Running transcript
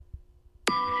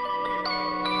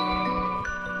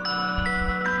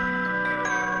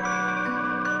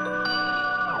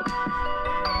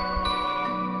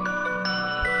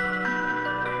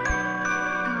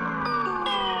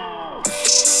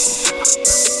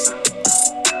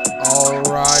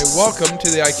welcome to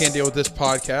the I Can't Deal With This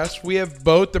podcast. We have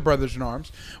both the brothers in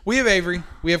arms. We have Avery.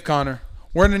 We have Connor.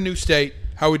 We're in a new state.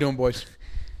 How we doing, boys?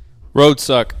 Roads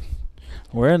suck.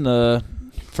 We're in the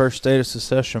first state of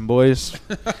secession, boys.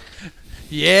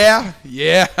 Yeah.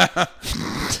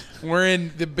 We're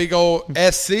in the big old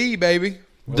SC, baby.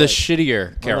 The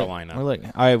shittier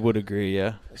Carolina. I would agree,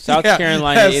 yeah. South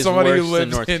Carolina as is somebody worse who lives than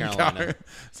North in Carolina.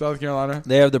 South Carolina.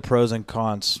 They have the pros and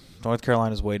cons. North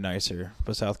Carolina's way nicer,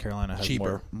 but South Carolina has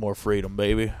Cheaper. more freedom,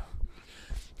 baby.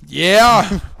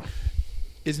 Yeah.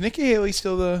 Is Nikki Haley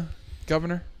still the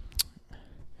governor?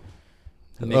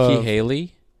 Nikki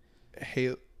Haley?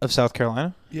 Of South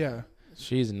Carolina? Yeah.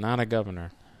 She's not a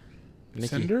governor.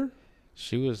 Senator?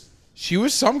 She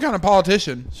was some kind of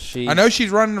politician. I know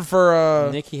she's running for...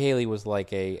 Nikki Haley was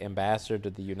like a ambassador to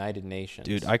the United Nations.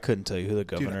 Dude, I couldn't tell you who the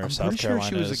governor of South Carolina is.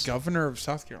 I'm pretty sure she was a governor of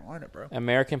South Carolina, bro.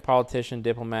 American politician,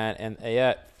 diplomat, and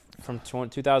from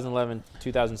 2011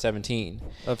 2017.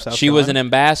 Of South She Carolina? was an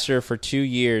ambassador for 2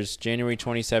 years, January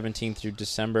 2017 through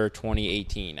December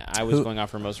 2018. I was going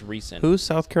off her most recent. Who's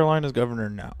South Carolina's governor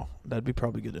now? That'd be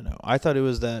probably good to know. I thought it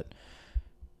was that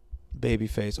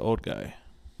babyface old guy.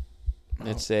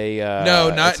 It's a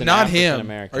no, it's an not him.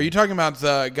 American. Are you talking about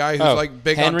the guy who's like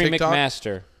big Henry on TikTok?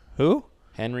 McMaster. Who?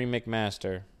 Henry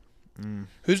McMaster.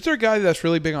 Who's their guy that's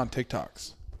really big on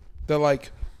TikToks? That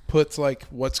like puts like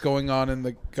what's going on in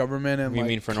the government and You like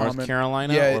mean for comment? North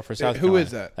Carolina or for South Carolina? Who is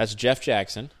that? That's Jeff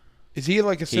Jackson. Is he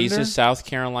like a senator? He's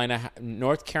a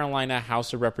North Carolina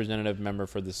House of Representative member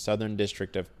for the Southern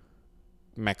District of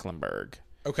Mecklenburg.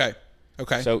 Okay.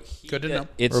 So good to know.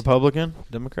 It's Republican?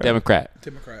 Democrat?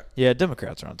 Democrat. Yeah,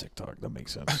 Democrats are on TikTok. That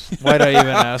makes sense. Why'd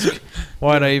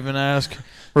I even ask?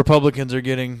 Republicans are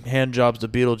getting hand jobs to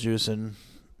Beetlejuice in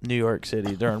New York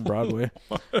City during Broadway.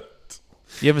 What?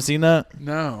 You haven't seen that?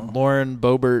 No. Lauren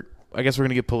Boebert. I guess we're going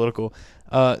to get political.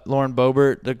 Lauren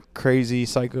Boebert, the crazy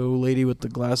psycho lady with the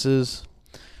glasses.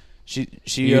 She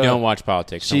don't watch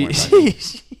politics. She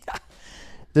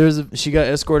got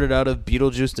escorted out of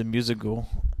Beetlejuice the musical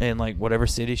in like whatever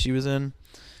city she was in,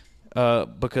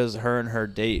 because her and her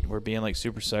date were being like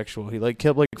super sexual. He like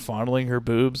kept like fondling her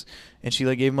boobs, and she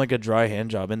like gave him like a dry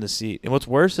hand job in the seat. And what's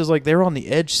worse is like they were on the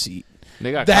edge seat.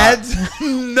 That's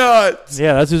nuts.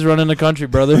 Yeah, that's who's running the country,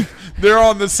 brother. They're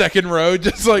on the second row,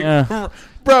 just like, Yeah.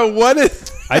 Bro, what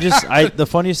is? The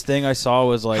funniest thing I saw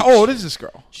was like, how old is this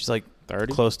girl? She's like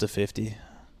 30, close to 50.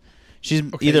 She's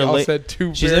Okay, either y'all late. said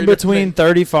two She's very in between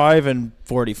different 35 and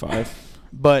 45.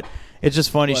 But it's just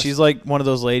funny. Bless. She's like one of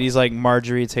those ladies like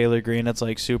Marjorie Taylor Greene that's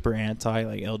like super anti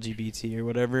like LGBT or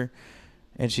whatever.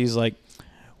 And she's like,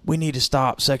 we need to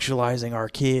stop sexualizing our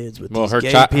kids with these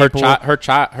gay people. Her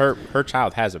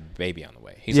child has a baby on the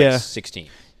way. He's like 16.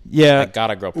 Yeah. Like,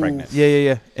 gotta grow pregnant.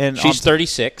 Yeah. And she's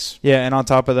 36. Yeah, and on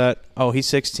top of that, he's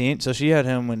 16. So she had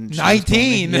him when she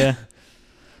 19. was 20. Yeah.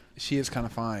 She is kind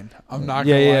of fine. I'm not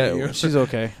gonna lie to you. She's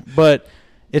okay. But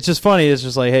it's just funny. It's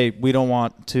just like, hey, we don't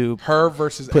want to her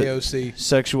versus put AOC.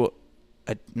 Sexual.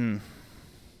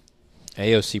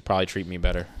 AOC probably treat me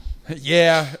better.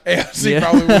 Yeah, AOC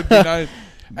probably would be nice.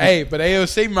 Hey, but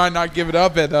AOC might not give it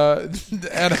up at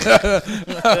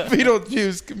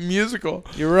Beetlejuice musical.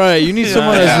 You're right. You need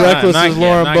someone as reckless as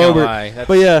Lauren Boebert.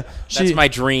 But yeah, that's my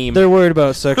dream. They're worried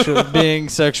about being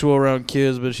sexual around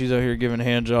kids, but she's out here giving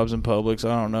hand jobs in public.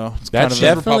 So I don't know. It's that's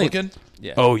kind of Republican.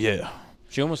 Yeah. Oh yeah.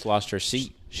 She almost lost her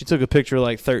seat. She took a picture of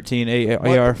like 13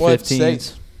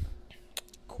 AR-15s.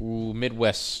 Cool.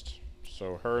 Midwest.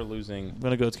 So her losing. I'm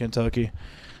gonna go to Kentucky.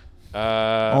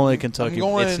 Only Kentucky.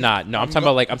 It's not. No, I'm talking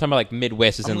about like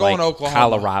Midwest is in like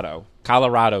Oklahoma.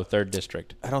 Colorado, 3rd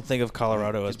District. I don't think of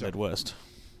Colorado as Midwest.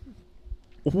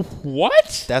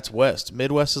 What? That's West.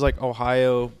 Midwest is like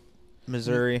Ohio,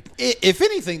 Missouri. If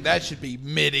anything, that should be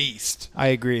Mid-East. I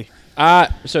agree.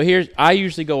 So I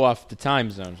usually go off the time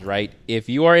zones, right? If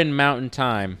you are in Mountain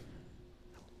Time,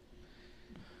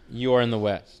 you are in the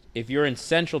West. If you're in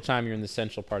Central Time, you're in the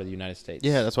central part of the United States.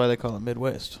 Yeah, that's why they call it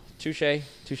Midwest. Touche.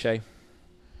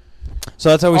 So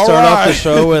that's how we start off the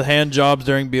show with hand jobs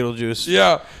during Beetlejuice.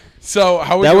 Yeah. So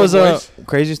how that was a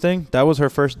craziest thing. That was her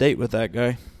first date with that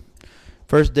guy.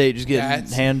 First date, just getting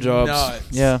hand jobs.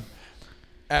 Nuts. Yeah.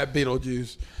 At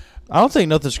Beetlejuice. I don't think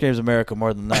nothing screams America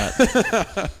more than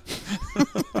that.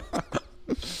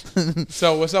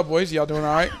 So what's up, boys? Y'all doing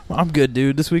all right? I'm good,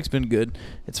 dude. This week's been good.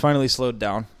 It's finally slowed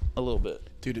down a little bit.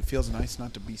 Dude, it feels nice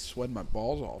not to be sweating my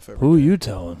balls off every Who are day. you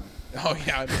telling? Oh,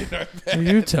 yeah. Dude, Who are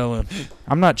you telling?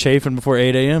 I'm not chafing before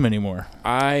 8 a.m. anymore.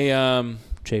 I'm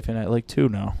Chafing at like 2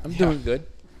 now. doing good.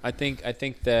 I think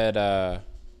that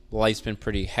life's been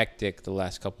pretty hectic the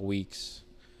last couple weeks.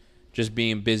 Just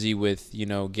being busy with,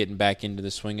 getting back into the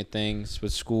swing of things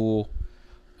with school.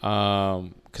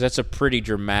 because that's a pretty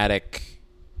dramatic.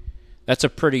 That's a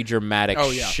pretty dramatic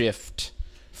shift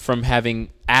from having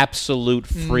absolute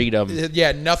freedom.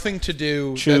 Yeah, nothing to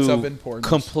do that's of importance.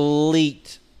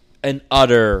 Complete and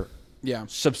utter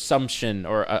subsumption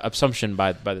or assumption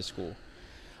by the school.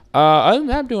 Other than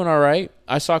that, I'm doing all right.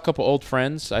 I saw a couple old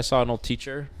friends. I saw an old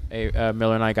teacher.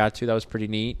 Miller and I got to. That was pretty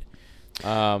neat.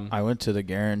 I went to the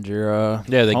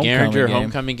Garinger.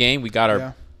 homecoming game. We got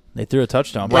our. They threw a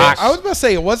touchdown. Yeah, I was about to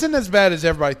say it wasn't as bad as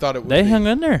everybody thought it would. They hung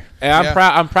in there. Hey,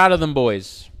 I'm proud of them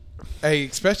boys. Hey,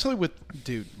 especially with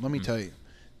let me tell you,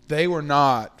 they were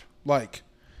not like.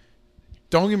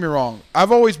 Don't get me wrong.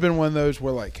 I've always been one of those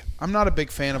where like I'm not a big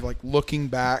fan of like looking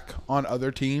back on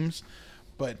other teams,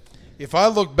 but if I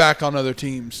look back on other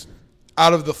teams,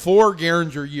 out of the 4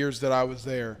 Garinger years that I was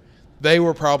there, they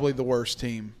were probably the worst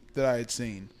team that I had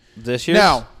seen. This year?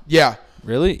 Now, yeah.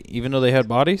 Really? Even though they had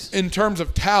bodies? In terms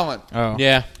of talent. Oh.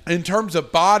 Yeah. In terms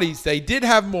of bodies, they did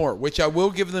have more, which I will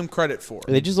give them credit for.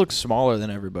 They just look smaller than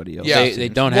everybody else. Yeah. They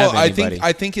don't have anybody.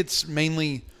 I think it's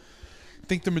mainly – I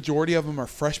think the majority of them are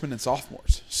freshmen and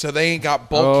sophomores, so they ain't got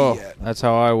bulky yet. That's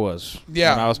how I was.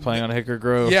 Yeah. When I was playing on Hickory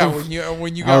Grove. Yeah,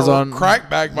 when you got on crack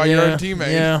bag by your own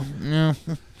teammate.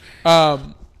 Yeah.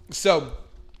 So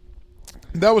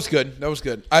that was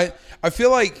good. I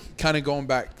feel like kind of going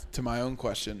back to my own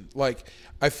question, like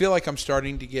I feel like I'm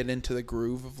starting to get into the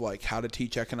groove of like how to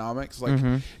teach economics.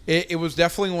 Like it was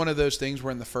definitely one of those things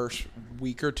where in the first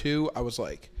week or two I was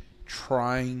like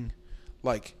trying,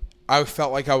 like I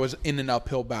felt like I was in an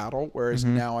uphill battle, whereas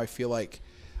now I feel like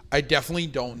I definitely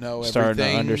don't know everything. Starting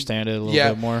to understand it a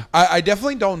little bit more. I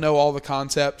definitely don't know all the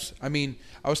concepts. I mean,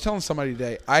 I was telling somebody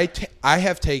today, I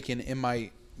have taken in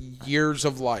my years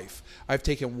of life, I've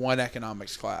taken 1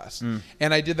 economics class.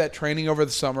 And I did that training over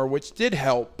the summer, which did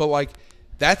help, but like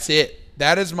that's it.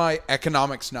 That is my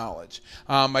economics knowledge.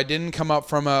 I didn't come up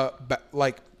from a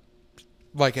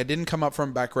I didn't come up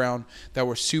from a background that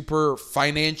was super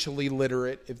financially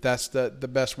literate, if that's the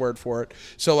best word for it.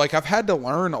 So like I've had to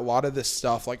learn a lot of this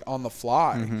stuff like on the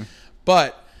fly.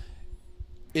 But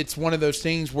it's one of those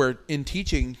things where in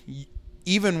teaching,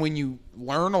 even when you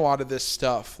learn a lot of this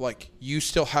stuff, like you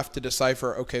still have to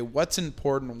decipher, okay, what's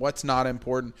important, what's not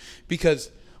important. Because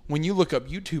when you look up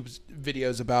YouTube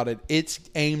videos about it, it's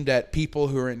aimed at people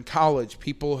who are in college,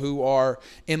 people who are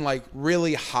in like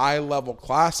really high level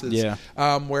classes. Yeah.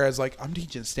 Whereas like I'm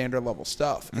teaching standard level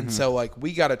stuff. And so like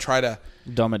we got to try to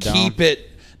dumb it down.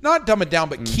 Not dumb it down,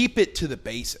 but keep it to the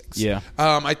basics. Yeah.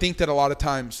 I think that a lot of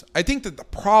times, I think that the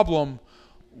problem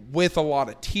with a lot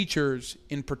of teachers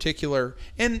in particular,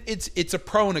 and it's a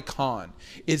pro and a con,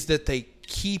 is that they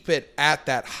keep it at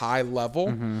that high level.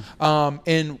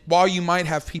 And while you might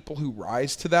have people who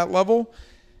rise to that level,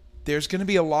 there's going to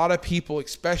be a lot of people,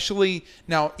 especially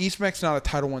now East Mech's not a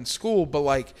Title I school, but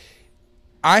like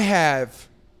I have,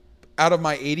 out of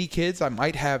my 80 kids, I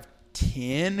might have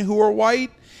 10 who are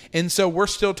white. And so we're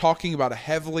still talking about a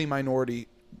heavily minority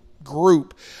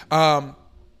group. And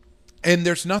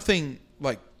there's nothing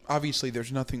like, obviously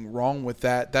there's nothing wrong with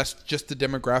that. That's just the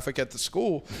demographic at the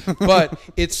school. But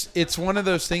it's one of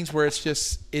those things where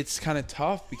it's kind of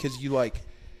tough because you like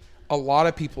a lot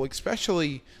of people,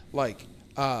 especially like,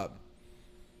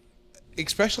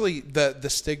 especially the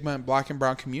stigma in Black and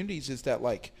brown communities is that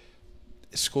like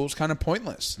school's kind of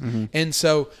pointless. And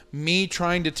so me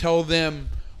trying to tell them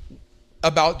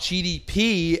about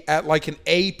GDP at like an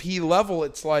AP level,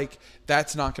 it's like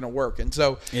that's not going to work. And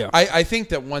so I think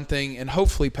that one thing, and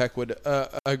hopefully Peck would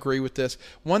agree with this,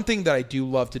 one thing that I do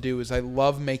love to do is I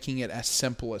love making it as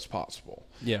simple as possible.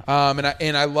 Yeah.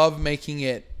 And I love making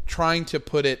it, trying to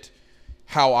put it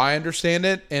how I understand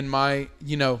it, and my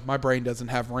brain doesn't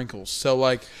have wrinkles. So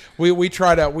like we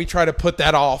try to put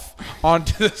that off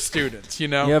onto the students, You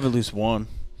have at least one.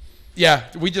 Yeah,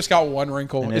 we just got one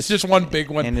wrinkle. And it's just one big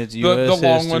one. And it's U.S. the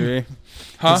long history. one.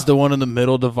 Huh? It's the one in the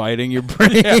middle dividing your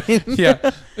brain.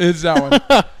 yeah, it's that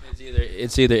one.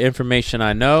 It's either information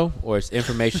I know or it's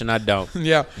information I don't.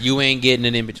 Yeah. You ain't getting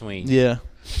it in between. Yeah.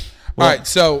 All right,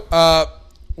 so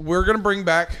we're gonna bring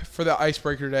back for the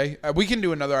icebreaker today. We can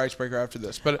do another icebreaker after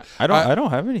this, but I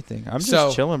don't have anything. I'm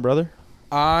just chilling, brother.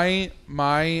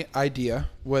 My idea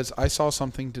was I saw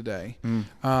something today,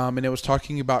 and it was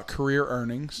talking about career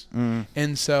earnings,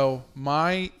 and so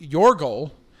your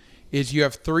goal is you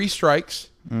have 3 strikes,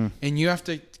 and you have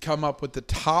to come up with the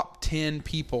top 10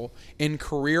 people in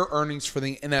career earnings for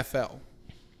the NFL.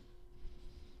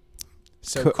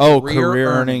 So career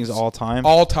earnings all time.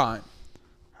 All time.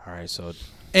 All right, so.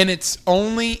 And it's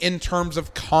only in terms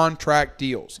of contract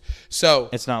deals. So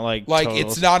it's not like totals.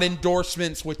 It's not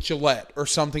endorsements with Gillette or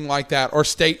something like that or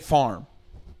State Farm.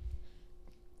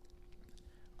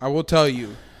 I will tell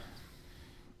you,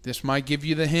 this might give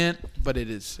you the hint, but it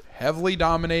is heavily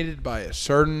dominated by a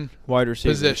certain Wide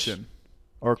receivers. position.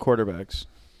 Or quarterbacks.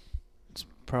 It's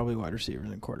probably wide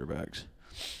receivers and quarterbacks.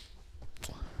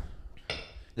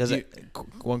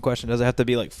 One question, does it have to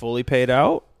be like fully paid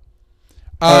out?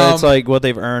 Or it's like what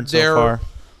they've earned so far?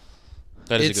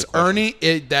 That is It's a good question.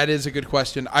 earning. That is a good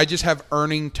question. I just have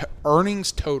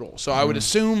earnings total, so I would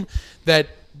assume that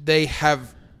they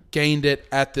have gained it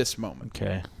at this moment,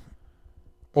 Okay.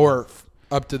 or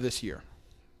up to this year.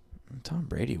 Tom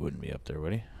Brady wouldn't be up there,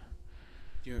 would he?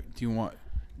 Do you want?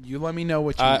 You let me know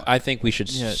what you want. I think we should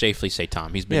safely say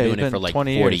Tom. He's been doing it for like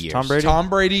 20 40 years. Tom Brady? Tom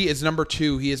Brady is number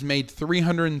 2. He has made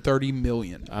 $330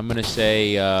 million. I'm going to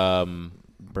say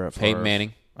Brett Peyton Favre.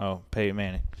 Manning. Oh, Peyton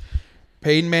Manning.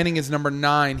 Peyton Manning is number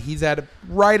 9. He's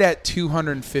right at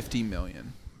 $250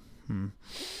 million.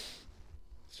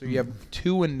 So you have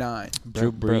 2 and 9.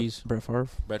 Drew Brees. Brett Favre.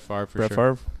 Brett Favre for Brett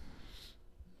sure. Favre.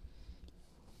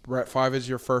 Brett 5 is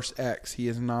your first X. He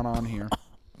is not on here.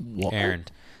 What? Aaron.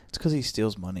 It's because he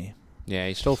steals money. Yeah,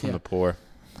 he stole from the poor.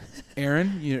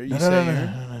 Aaron, you No, say no, Aaron?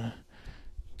 no.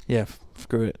 Yeah,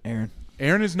 screw it, Aaron.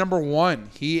 Aaron is number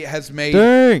 1. He has made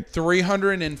Dang.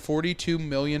 $342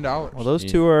 million. Well, those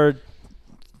two are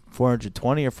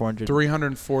 420 or 400.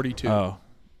 342. Oh,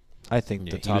 I think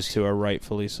Yeah, the he top was- two are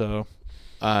rightfully so.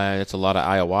 That's a lot of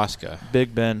ayahuasca.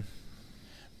 Big Ben.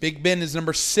 Big Ben is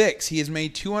number 6. He has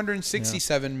made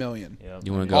 $267 million.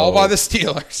 You want to go? All by the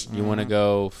Steelers. You want to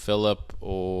go Phillip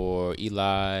or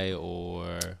Eli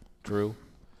or Drew?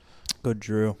 Good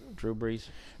Drew. Drew Brees.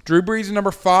 Drew Brees is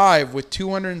number 5 with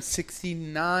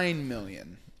 $269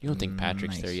 million. You don't think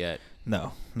Patrick's Nice. there yet?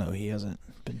 No, he hasn't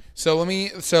been. So let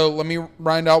me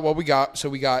round out what we got. So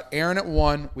we got Aaron at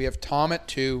 1. We have Tom at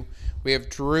 2. We have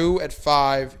Drew at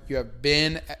 5. You have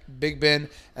Big Ben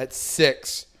at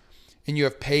 6. And you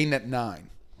have Peyton at 9.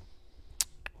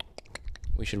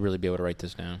 We should really be able to write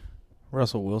this down.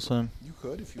 Russell Wilson. You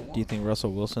could if you want. Do you think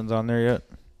Russell Wilson's on there yet?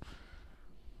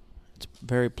 It's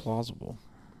very plausible.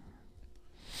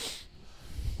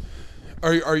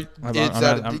 Is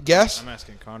that a guess? I'm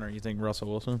asking Connor. You think Russell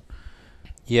Wilson?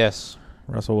 Yes.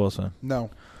 Russell Wilson. No.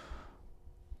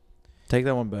 Take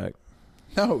that one back.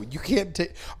 No, you can't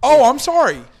take. Oh, I'm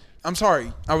sorry.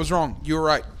 I was wrong. You were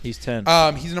right. He's 10.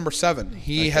 He's number 7.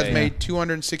 He has Okay. made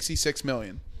 $266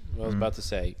 million. I was about to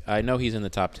say. I know he's in the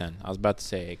top 10. I was about to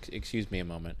say. Excuse me a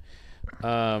moment.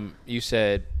 You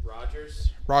said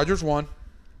Rodgers. Rodgers 1.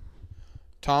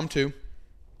 Tom 2.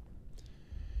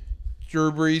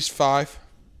 Drew Brees 5.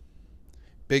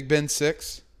 Big Ben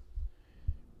 6.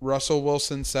 Russell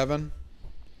Wilson 7.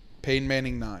 Peyton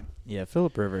Manning 9. Yeah,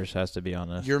 Phillip Rivers has to be on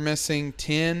this. You're missing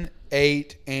 10,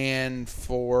 8, and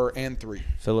 4, and 3.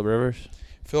 Phillip Rivers?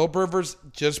 Phillip Rivers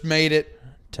just made it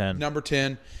 10. number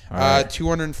 10. All right.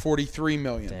 $243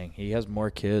 million. Dang, he has more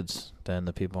kids than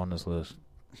the people on this list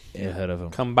ahead of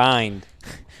him. Combined.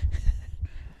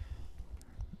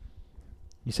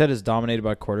 You said it's dominated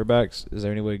by quarterbacks. Is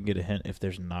there any way we can get a hint if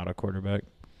there's not a quarterback?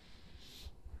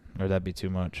 Or that'd be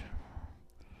too much?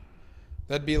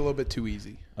 That'd be a little bit too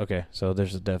easy. Okay, so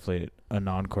there's definitely a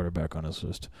non-quarterback on this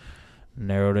list.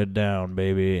 Narrowed it down,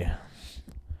 baby.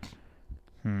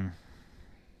 Well,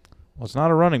 it's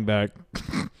not a running back.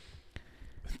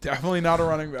 Definitely not a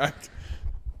running back.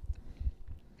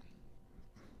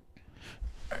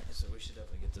 All right, so we should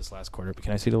definitely get this last quarter.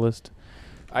 Can I see the list?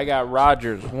 I got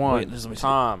Rodgers 1. Wait, let me see.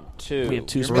 Tom 2. We have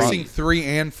 2 You're spots. missing 3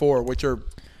 and 4, which are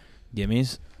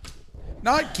Gimmies?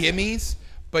 not gimmies,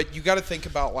 but you got to think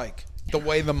about like the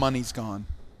way the money's gone.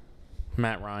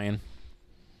 Matt Ryan.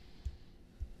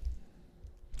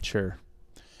 Sure.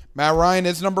 Matt Ryan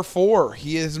is number 4.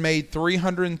 He has made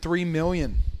 $303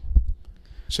 million.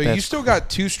 So you That's still got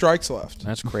 2 strikes left.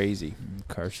 That's crazy.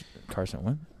 Carson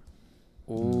Wentz?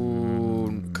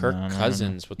 Ooh, Kirk no, no,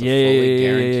 Cousins with the Yeah, fully yeah,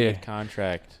 guaranteed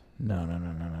contract. No.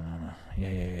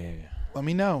 Yeah. Let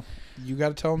me know. You got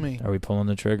to tell me. Are we pulling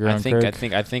the trigger I on think Kirk?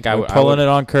 I Are we would pulling it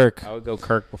on Kirk? I would go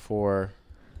Kirk before.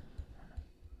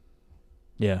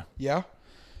 Yeah. Yeah?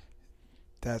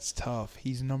 That's tough.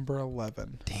 He's number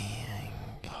 11. Dang.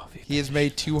 He has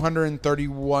made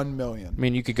 $231 million. I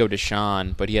mean, you could go to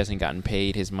Deshaun, but he hasn't gotten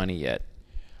paid his money yet.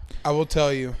 I will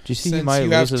tell you. Do you see he since might you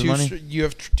lose have his money? You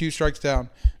have 2 strikes down.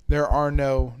 There are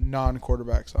no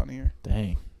non-quarterbacks on here.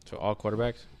 Dang. So all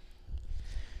quarterbacks?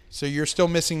 So you're still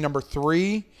missing number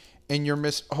 3, and you're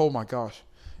oh my gosh.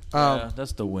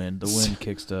 That's the wind. The wind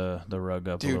kicks the rug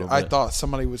up a Dude, little bit. I thought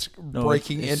somebody was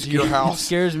breaking into your It house.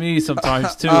 scares me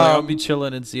sometimes, too. Like, I'll be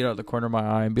chilling and see it out the corner of my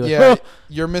eye and be like, Yeah, "Oh."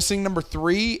 you're missing number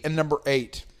 3 and number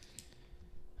 8.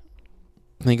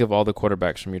 Think of all the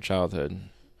quarterbacks from your childhood.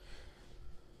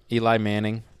 Eli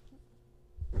Manning.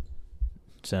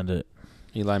 Send it.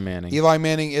 Eli Manning. Eli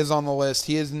Manning is on the list.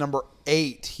 He is number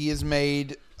 8. He has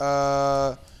made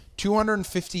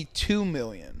 $252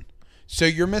 million. So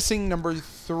you're missing number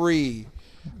 3.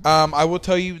 I will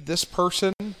tell you, this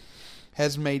person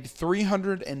has made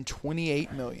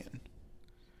 $328 million.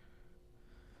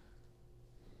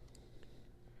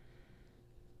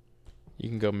 You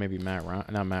can go maybe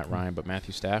not Matt Ryan, but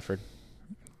Matthew Stafford.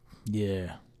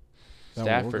 Yeah. Is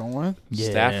that what we're going with? Yeah.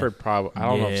 Stafford probably. I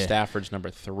don't know if Yeah. Stafford's number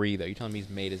 3 though. You telling me he's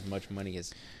made as much money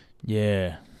as?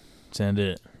 Yeah. Send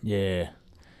it. Yeah.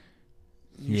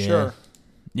 You Yeah. sure?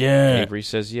 Yeah. Avery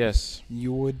says yes.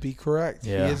 You would be correct.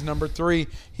 Yeah. He is number 3.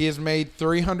 He has made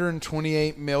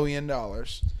 $328 million.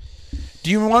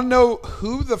 Do you want to know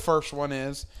who the first one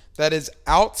is that is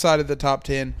outside of the top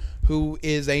 10 who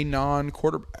is a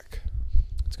non-quarterback?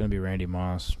 It's going to be Randy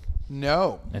Moss.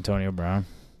 No. Antonio Brown.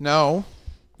 No.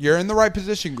 You're in the right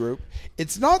position group.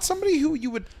 It's not somebody who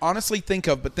you would honestly think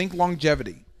of, but think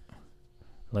longevity.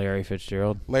 Larry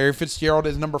Fitzgerald. Larry Fitzgerald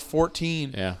is number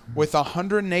 14 with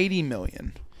 $180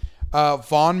 million.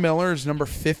 Von Miller is number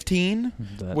 15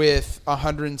 with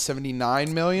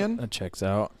 $179 million. That checks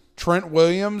out. Trent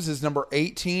Williams is number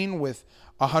 18 with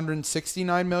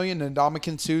 $169 million, and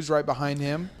Ndamukong Suh's right behind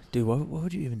him. Dude, what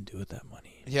would you even do with that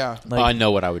money? Yeah. I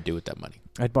know what I would do with that money.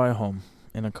 I'd buy a home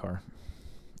and a car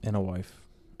and a wife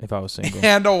if I was single.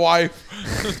 And a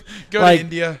wife. Go to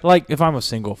India. Like, if I'm a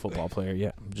single football player,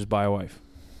 yeah, just buy a wife.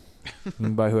 You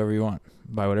can buy whoever you want.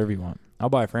 Buy whatever you want. I'll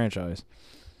buy a franchise.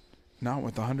 Not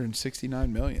with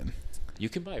 $169 million. You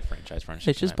can buy a franchise for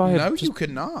Hey, just buy No, you could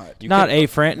not. Not a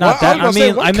franchise. Not that. I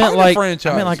mean, I meant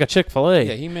like a Chick-fil-A.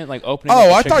 Yeah, he meant like opening.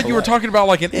 Oh, I thought you were talking about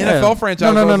like an NFL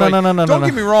franchise. No. Don't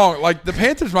get me wrong. Like the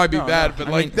Panthers might be bad, but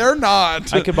they're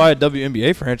not. I could buy a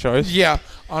WNBA franchise. Yeah,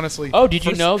 honestly. Oh, did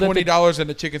you know that $20 in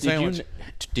a chicken sandwich?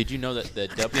 Did you know that the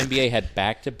WNBA had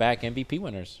back-to-back MVP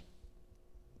winners?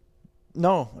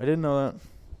 No, I didn't know that.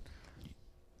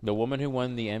 The woman who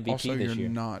won the MVP Also, this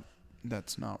year.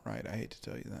 That's not right. I hate to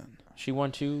tell you that. She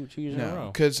won two years in a row.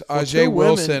 Because Ajay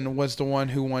Wilson was the one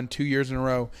who won 2 years in a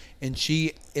row, and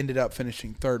she ended up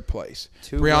finishing 3rd place.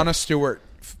 Breanna Stewart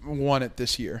won it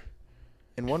this year.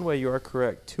 In one way, you are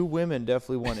correct. 2 women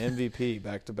definitely won MVP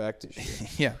back-to-back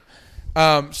this year.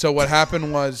 Yeah. So what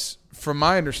happened was, from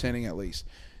my understanding at least,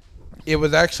 it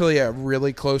was actually a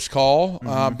really close call.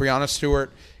 Breanna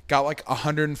Stewart got like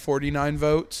 149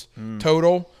 votes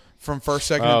total from first,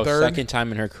 second, and third. Second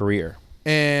time in her career.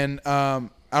 And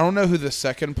I don't know who the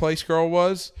second place girl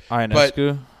was.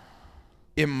 Ionescu?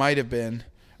 It might have been.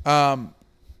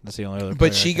 That's the only other.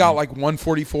 But she got like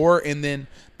 144, and then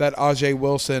that Ajay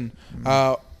Wilson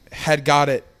had got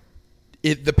it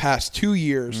the past 2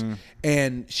 years,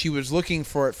 and she was looking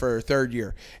for it for her 3rd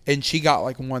year, and she got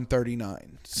like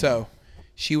 139. So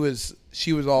she was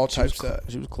all types of.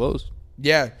 She was close.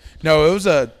 Yeah, no, it was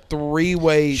a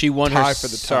 3-way tie for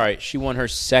the top. Sorry, she won her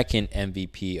second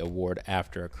MVP award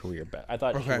after a career bet. I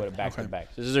thought she would have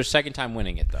back-to-back. This is her second time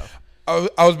winning it, though.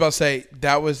 I was about to say,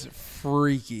 that was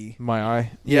freaky. My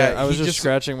eye? Yeah, I was just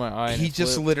scratching my eye. He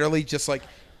just literally just like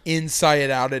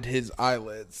inside outed his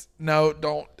eyelids. No,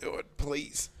 don't do it,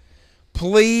 please.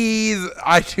 Please,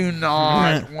 I do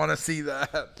not want to see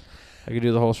that. I could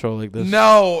do the whole show like this.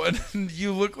 No,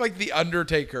 you look like the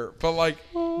Undertaker, but like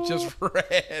just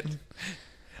red.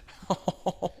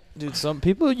 Dude, some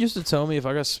people used to tell me if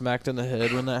I got smacked in the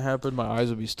head when that happened, my eyes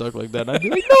would be stuck like that. And I'd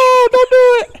be like, no, don't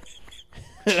do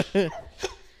it.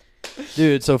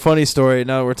 Dude, so funny story.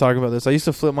 Now that we're talking about this, I used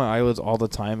to flip my eyelids all the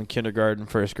time in kindergarten,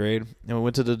 1st grade. And we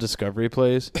went to the Discovery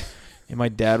place. And my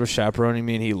dad was chaperoning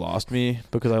me, and he lost me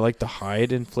because I like to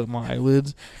hide and flip my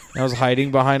eyelids. And I was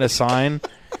hiding behind a sign.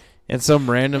 And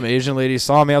some random Asian lady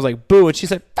saw me. I was like, boo. And she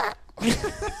said,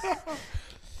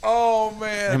 oh,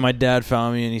 man. And my dad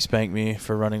found me, and he spanked me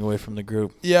for running away from the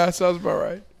group. Yeah, sounds about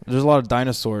right. There's a lot of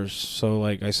dinosaurs. So,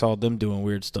 like, I saw them doing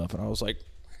weird stuff. And I was like,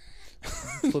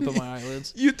 flipping my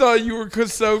eyelids. You thought you were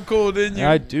so cool, didn't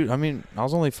you? Yeah, I mean, I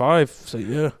was only 5. So,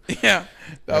 yeah. Yeah.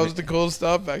 That was the cool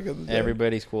stuff back in the day.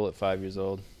 Everybody's cool at 5 years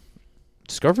old.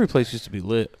 Discovery Place used to be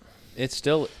lit. It's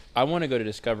still... I want to go to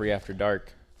Discovery after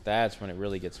dark. That's when it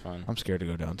really gets fun. I'm scared to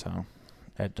go downtown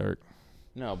at dark.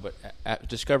 No, but at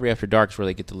Discovery After Dark is where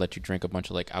they get to let you drink a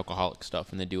bunch of like alcoholic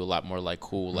stuff, and they do a lot more like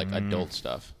cool like adult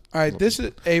stuff. All right, this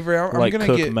is Avery. I'm like gonna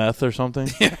cook get meth or something.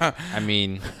 Yeah, I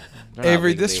mean,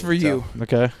 Avery, this for you.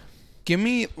 Okay, give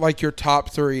me like your top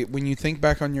 3 when you think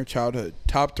back on your childhood.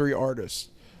 Top 3 artists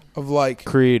of like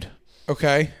Creed.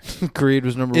 Okay, Creed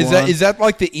was number 1. Is that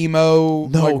like the emo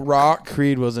like rock?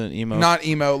 Creed wasn't emo. Not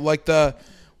emo. Like the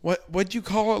what'd you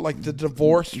call it? Like the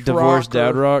divorced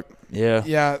dad rock. Yeah.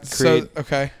 Yeah. Creed. So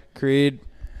okay. Creed.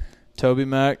 Toby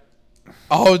Mac.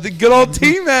 Oh, the good old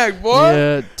T-Mac, boy.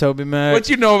 Yeah, Toby Mac.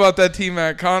 What you know about that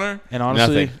T-Mac, Connor? And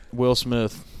honestly, Nothing. Will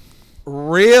Smith.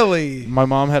 Really? My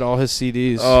mom had all his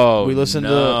CDs. Oh, we listened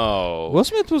no. to. Will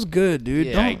Smith was good, dude.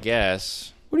 Yeah, I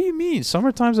guess. What do you mean?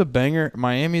 Summertime's a banger.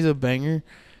 Miami's a banger.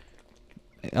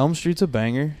 Elm Street's a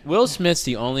banger. Will Smith's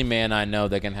the only man I know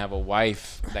that can have a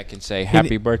wife that can say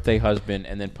 "Happy birthday, husband"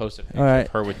 and then post a picture of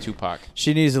her with Tupac.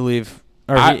 She needs to leave,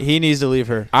 or he needs to leave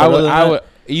her. I would.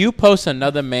 You post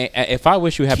another man. If I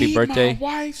wish you happy birthday, my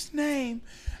wife's name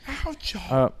out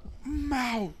your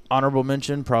mouth. Honorable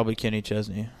mention, probably Kenny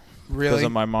Chesney. Really? Because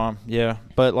of my mom. Yeah,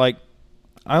 but like,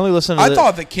 I only listen to. I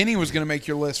thought that Kenny was going to make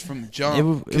your list from the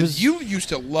jump. It was, you used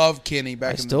to love Kenny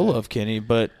back in the day. I still love Kenny,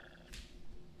 but.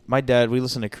 My dad, we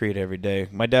listened to Creed every day.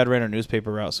 My dad ran a newspaper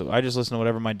route, so I just listened to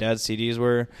whatever my dad's CDs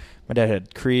were. My dad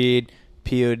had Creed,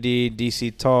 POD,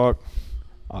 DC Talk.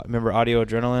 Remember Audio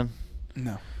Adrenaline?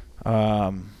 No.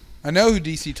 I know who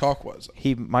DC Talk was.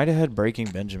 He might have had Breaking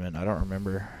Benjamin. I don't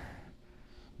remember.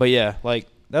 But yeah, like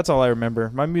that's all I remember.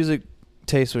 My music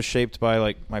taste was shaped by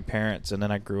like my parents, and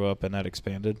then I grew up, and that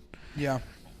expanded. Yeah.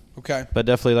 Okay. But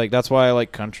definitely, like that's why I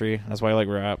like country. That's why I like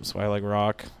rap. That's why I like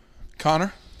rock.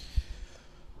 Connor?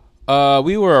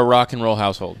 We were a rock and roll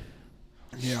household.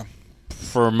 Yeah.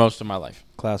 For most of my life.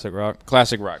 Classic rock.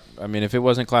 Classic rock. I mean, if it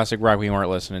wasn't classic rock, we weren't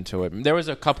listening to it. There was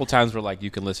a couple times where like you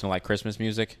could listen to like Christmas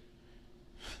music.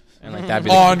 And like that'd be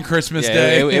on Christmas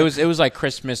Day. It was like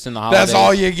Christmas in the holidays. That's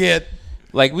all you get.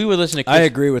 Like we would listen to I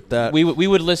agree with that. We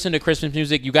would listen to Christmas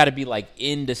music. You got to be like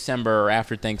in December or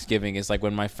after Thanksgiving is like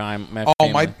when my family.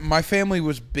 My family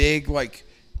was big like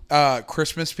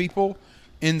Christmas people.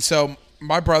 And so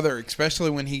my brother,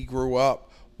 especially when he grew up,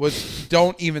 was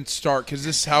don't even start because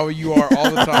this is how you are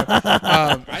all the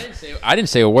time. I didn't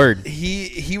say a word.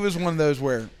 He was one of those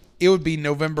where it would be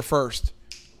November 1st.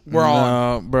 We're no,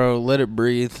 on. Bro, let it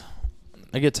breathe.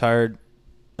 I get tired.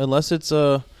 Unless it's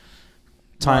the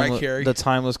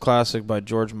Timeless Classic by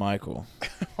George Michael.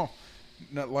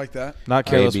 Not like that. Not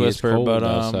Careless Baby, Whisper, but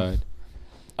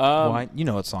outside. you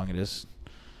know what song it is.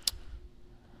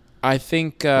 I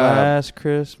think Last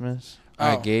Christmas.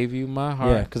 I gave you my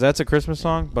heart. Yeah, because that's a Christmas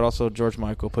song, but also George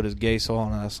Michael put his gay soul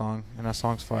into that song, and that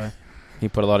song's fire. He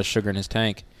put a lot of sugar in his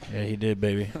tank. Yeah, he did,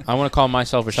 baby. I want to call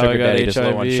myself a sugar daddy, just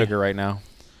low on sugar right now.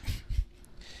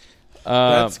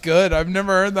 That's good. I've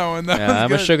never heard that one. I'm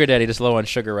good. A sugar daddy, just low on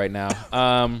sugar right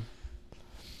now.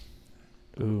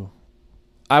 Ooh,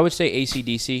 I would say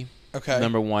AC/DC. Okay.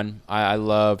 Number one. I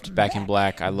loved Back in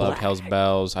Black. I loved Hell's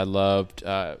Bells. I loved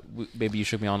Baby You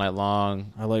Shook Me All Night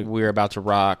Long. I like We Were About to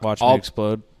Rock. Watch Me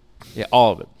Explode. Yeah,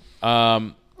 all of it.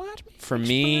 For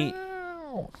me,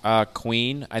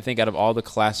 Queen. I think out of all the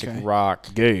classic rock,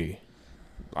 gay.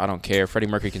 I don't care. Freddie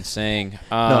Mercury can sing.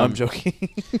 No, I'm joking.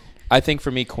 I think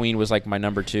for me, Queen was like my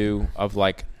number two of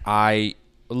like I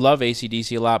love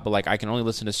AC/DC a lot, but like I can only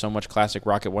listen to so much classic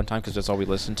rock at one time because that's all we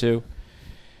listen to.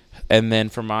 And then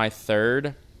for my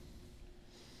third,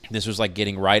 this was like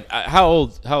getting right. How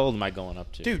old am I going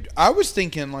up to? Dude, I was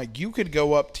thinking like you could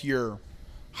go up to your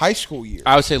high school year.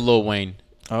 I would say Lil Wayne.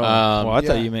 Oh, well, I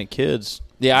thought you meant kids.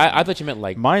 Yeah, I thought you meant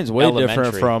like mine's way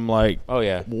different from like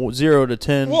 0 to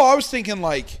 10. Well, I was thinking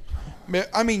like,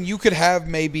 I mean, you could have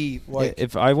maybe like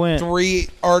if I went 3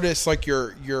 artists like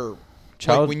your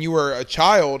child like when you were a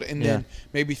child, and then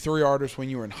maybe 3 artists when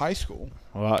you were in high school.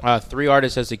 Well, 3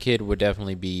 artists as a kid would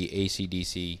definitely be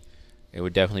AC/DC. It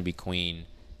would definitely be Queen.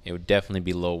 It would definitely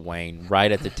be Lil Wayne. Right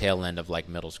at the tail end of like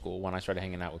middle school when I started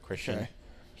hanging out with Christian,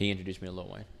 he introduced me to Lil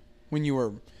Wayne. When you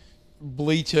were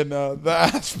bleaching the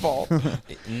asphalt.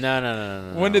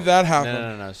 No. When did that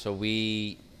happen? No. So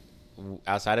we,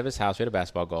 outside of his house, we had a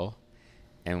basketball goal,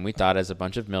 and we thought as a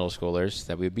bunch of middle schoolers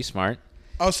that we would be smart.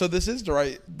 Oh, so this is the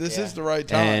right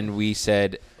time. And we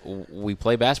said, we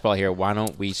play basketball here. Why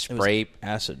don't we spray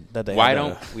acid that they why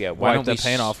don't we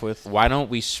paint off with? Why don't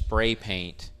we spray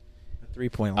paint a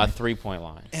 3-point line? A 3-point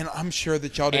line. And I'm sure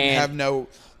that y'all didn't have no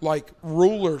like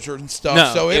rulers and stuff,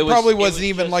 no, so it probably wasn't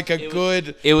even just, like a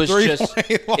good. It was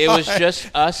 3-point line. It was just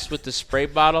us with the spray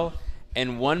bottle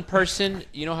and one person.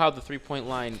 You know how the 3-point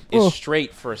line is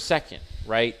straight for a second,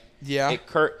 right? Yeah.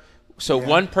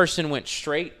 One person went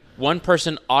straight. One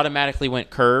person automatically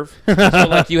went curve. So,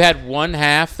 like, you had one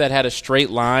half that had a straight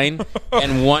line,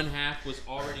 and one half was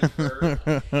already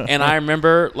curved. And I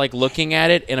remember, like, looking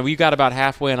at it, and we got about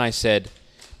halfway, and I said,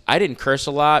 I didn't curse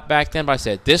a lot back then, but I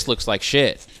said, this looks like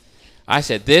shit.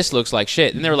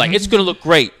 And they were like, it's going to look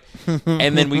great.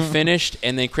 And then we finished,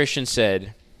 and then Christian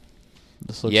said,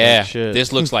 this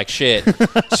looks like shit.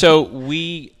 So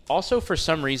we also, for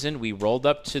some reason, we rolled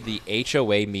up to the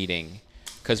HOA meeting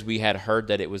because we had heard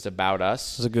that it was about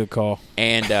us. That's a good call.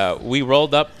 And we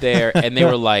rolled up there, and they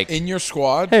were like, In your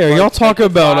squad? Hey, are y'all talking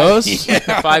about us?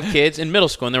 Yeah, 5 kids in middle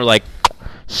school, and they were like,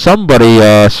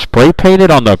 somebody spray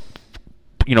painted on the,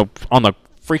 on the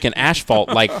freaking asphalt.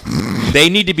 Like, they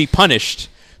need to be punished.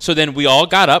 So then we all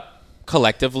got up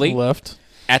collectively Left.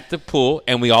 at the pool,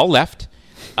 and we all left.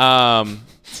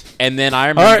 And then I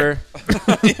remember,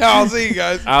 Yeah, I'll see you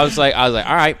guys. I was like, all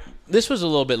right. This was a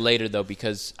little bit later though,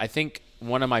 because I think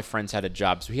one of my friends had a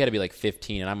job, so he had to be like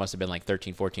 15, and I must have been like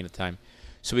 13, 14 at the time.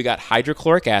 So we got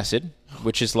hydrochloric acid,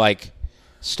 which is like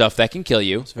stuff that can kill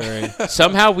you. It's very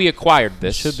Somehow we acquired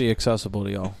this. should be accessible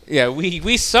to y'all. Yeah,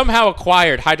 we somehow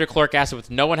acquired hydrochloric acid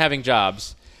with no one having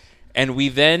jobs, and we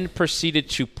then proceeded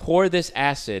to pour this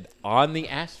acid on the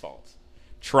asphalt,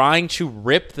 trying to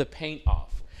rip the paint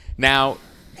off. Now,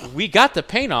 we got the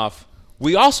paint off.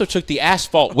 We also took the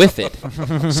asphalt with it.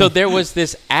 So there was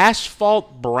this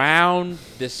asphalt brown,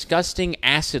 disgusting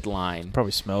acid line.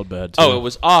 Probably smelled bad too. Oh, it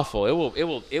was awful.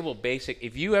 It will basic.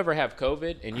 If you ever have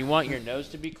COVID and you want your nose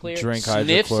to be clear, Drink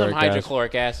sniff some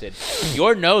hydrochloric hydrochloric acid.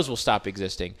 Your nose will stop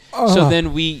existing. So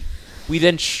then we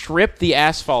then stripped the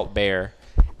asphalt bare,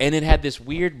 and it had this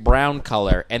weird brown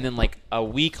color. And then like a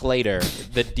week later,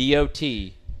 the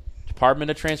DOT,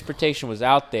 Department of Transportation, was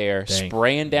out there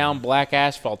spraying down black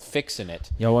asphalt, fixing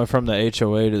it. Y'all went from the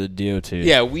HOA to the DOT.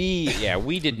 Yeah, we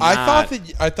did not.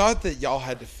 I thought that y'all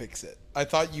had to fix it. I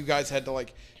thought you guys had to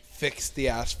like fix the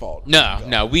asphalt.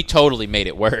 No, we totally made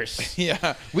it worse.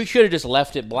 Yeah, We should have just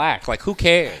left it black. Like, who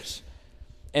cares?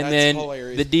 And that's then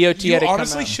hilarious. the DOT You had to come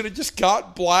honestly out. should have just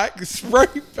got black spray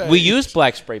paint. We used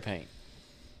black spray paint,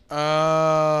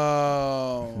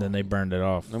 Oh. Then they burned it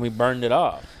off. and we burned it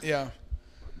off. Yeah.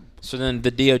 So then the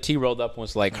DOT rolled up and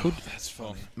was like, "Who?" That's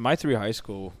funny. My 3 high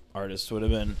school artists would have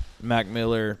been Mac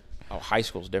Miller, Oh, high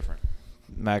school's different.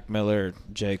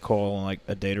 J. Cole, and like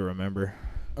A Day to Remember.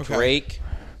 Okay. Drake,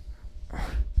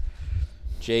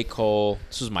 J. Cole.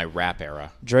 This was my rap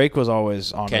era. Drake was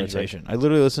always on Kendrick. rotation. I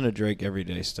literally listen to Drake every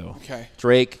day still. Okay.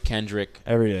 Drake, Kendrick.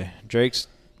 Every day. Drake's,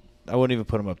 I wouldn't even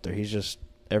put him up there. He's just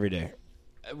every day.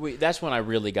 That's when I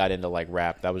really got into like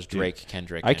rap. That was Drake,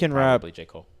 Kendrick. I can and rap. probably J.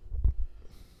 Cole.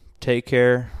 Take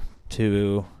Care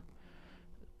to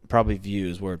probably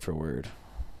Views word for word.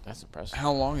 That's impressive.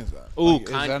 How long is that? Ooh, Like, is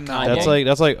that an Kanye. album?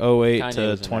 That's like 08 Kanye to was in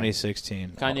there. 2016.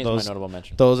 Kanye's those, my notable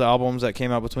mention. those albums that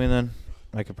came out between then,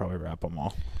 I could probably rap them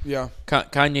all. Yeah.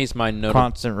 Kanye's my notable.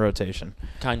 Constant rotation.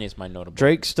 Kanye's my notable.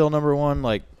 Drake's still number one,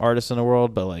 like artist in the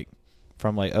world, but like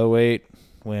from like 08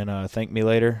 when Thank Me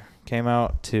Later came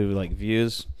out to like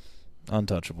Views,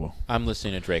 untouchable. I'm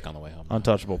listening to Drake on the way home.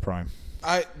 Untouchable Prime.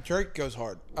 Drake goes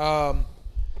hard.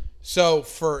 So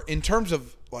in terms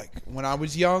of like when I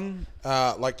was young,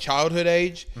 like childhood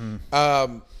age,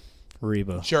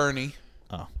 Reba. Journey.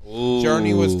 Ooh.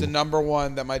 Journey was the number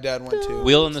one that my dad went to.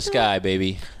 Wheel in the Sky,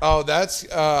 baby. Oh, that's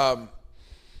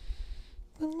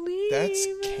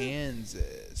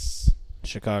Kansas.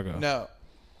 Chicago. No,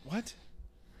 what?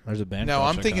 There's a band. No,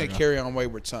 called I'm thinking of Chicago. Carry On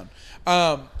Wayward Son.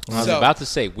 I was about to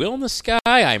say Wheel in the Sky.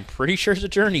 I'm pretty sure it's a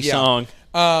Journey song.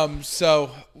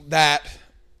 So that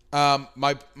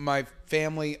my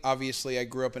family, obviously, I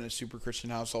grew up in a super Christian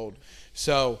household.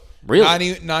 So Really?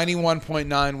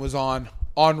 91.9 was on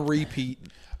repeat.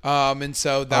 And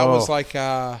so that was like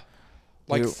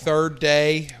Third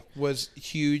Day was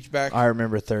huge back. I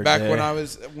remember Third back Day. when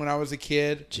I was a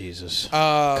kid. Jesus.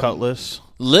 Cutlass.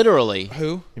 Literally. Who?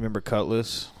 You remember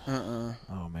Cutlass?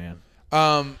 Oh man.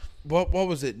 What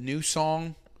was it? New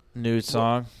Song. New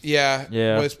song.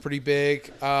 Yeah. Was pretty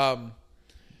big.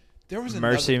 There was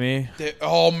another, Mercy Me.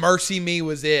 Mercy Me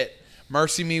was it.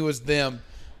 Mercy Me was them.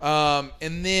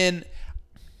 And then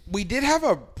we did have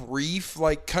a brief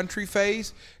like country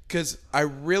phase because I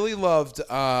really loved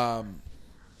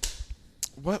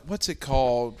what's it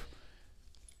called?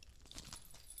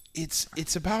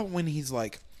 It's about when he's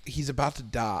about to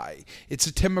die. It's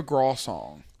a Tim McGraw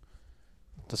song.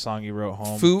 The song you wrote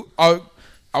home. Fu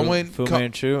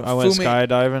Manchu. I went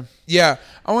skydiving. Yeah,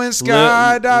 I went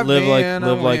skydiving.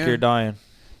 Live like you're dying.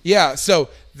 Yeah, so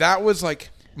that was like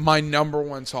my number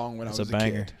one song when I was a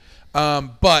banger. kid.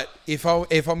 But if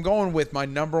I'm going with my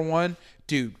number one,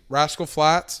 dude, Rascal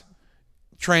Flatts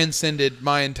transcended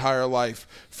my entire life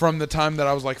from the time that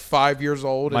I was like 5 years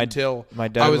old until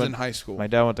I was in high school. My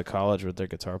dad went to college with their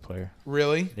guitar player.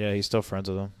 Really? Yeah, he's still friends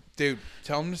with them. Dude,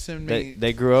 tell him to send me.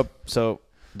 They grew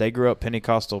up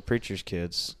Pentecostal preachers'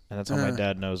 kids, and that's how my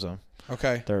dad knows them.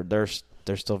 Okay.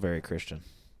 They're still very Christian.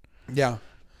 Yeah.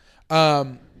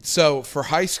 So for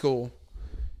high school,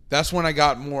 that's when I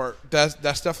got more. That's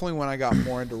definitely when I got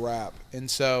more into rap, and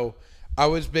so I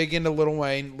was big into Lil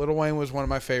Wayne. Lil Wayne was one of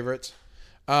my favorites.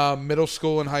 Middle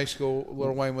school and high school,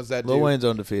 Lil Wayne was that dude. Lil Wayne's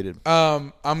undefeated.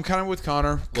 I'm kind of with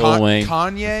Connor. Lil Wayne.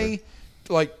 Kanye,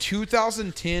 like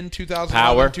 2010, 2011,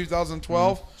 Power.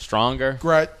 2012. Stronger.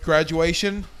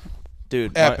 Graduation.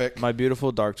 Dude, Epic. My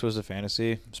Beautiful Dark Twisted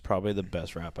Fantasy is probably the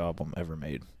best rap album ever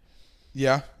made.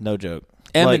 Yeah. No joke.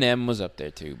 Eminem was up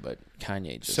there too, but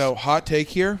Kanye just. So, hot take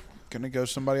here. Going to go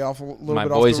somebody off a little My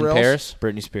bit Boys off the in rails. Paris.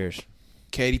 Britney Spears.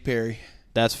 Katy Perry.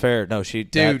 That's fair. No, she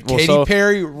Dude, that, well, Katy so,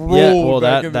 Perry ruled. Yeah, well,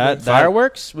 back in the day.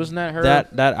 Fireworks? Wasn't that her?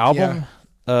 That album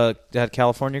had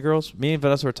California Girls. Me and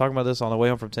Vanessa were talking about this on the way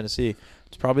home from Tennessee.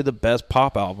 It's probably the best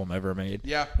pop album ever made.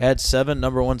 Yeah. It had 7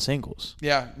 #1 singles.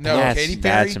 Yeah. No, Katy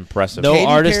Perry. That's impressive. No Katy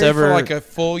artist Perry ever- for like a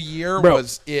full year Bro.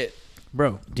 was it.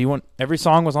 Bro, do you want every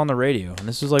song was on the radio, and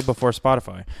this was like before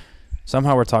Spotify.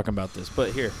 Somehow we're talking about this,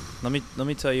 but here, let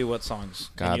me tell you what songs.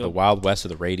 God, the Wild West of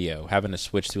the radio, having to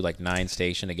switch through like 9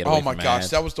 stations to get away Oh from my gosh, ads.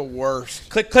 that was the worst.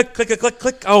 Click, click, click, click, click,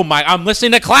 click. Oh my! I'm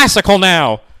listening to classical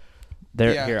now.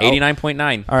 There, Yeah. here,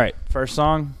 89.9. All right, first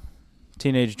song,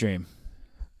 "Teenage Dream,"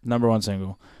 #1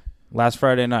 single. Last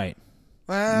Friday Night,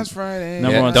 Last Friday.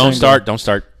 Number one Don't single. Don't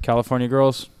start. "California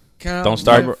Girls," Don't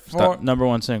start.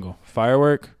 #1 single.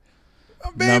 "Firework,"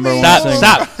 Baby. number one Stop!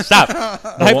 single. Stop!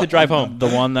 I have to drive home. The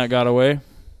One That Got Away,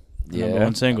 Yeah.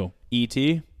 #1 single.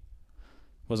 "E.T."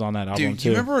 was on that album Dude, too.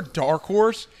 you remember Dark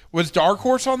Horse? Was Dark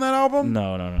Horse on that album?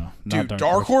 No. Not Dude,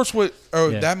 Dark Horse was. Oh,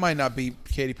 Yeah. that might not be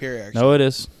Katy Perry actually. No, it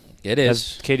is. It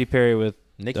That's is. Katy Perry with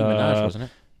Nicki Minaj, wasn't it?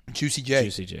 Juicy J.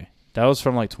 Juicy J. That was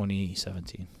from like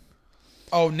 2017.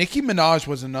 Oh, Nicki Minaj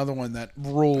was another one that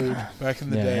ruled back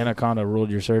in the Yeah, day. Anaconda ruled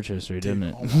your search history, didn't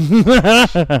it? Oh Dude,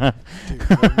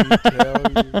 let me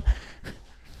tell you.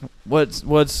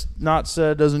 What's not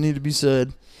said doesn't need to be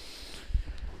said.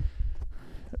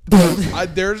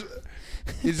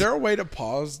 Is there a way to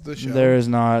pause the show? There is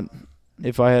not.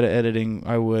 If I had editing,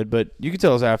 I would, but you can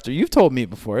tell us after. You've told me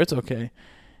before. It's okay.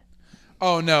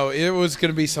 Oh no, it was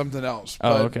going to be something else.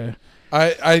 Oh, but okay.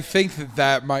 I think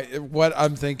that might what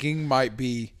I'm thinking might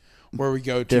be where we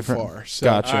go too Different. far. So,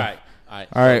 Gotcha. All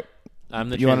All right. I'm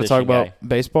the You want to talk transition about guy.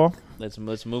 baseball?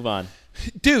 Let's move on.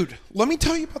 dude, let me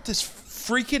tell you about this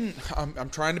freaking. I'm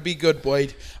trying to be good,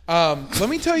 Boyd. Let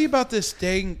me tell you about this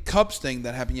dang Cubs thing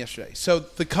that happened yesterday. So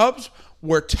the Cubs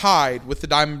were tied with the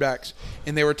Diamondbacks,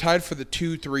 and they were tied for the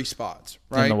 2-3 spots,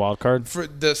 right? In the wild card? For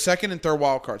the second and third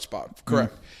wild card spot,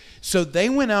 correct. So they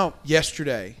went out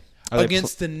yesterday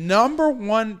against the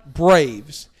 #1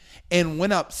 Braves and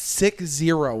went up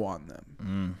 6-0 on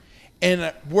them.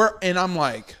 And I'm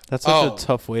like, That's such a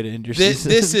tough way to end your this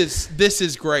season. this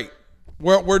is great.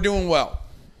 We're doing well.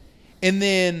 And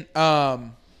then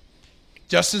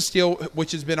Justin Steele,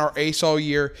 which has been our ace all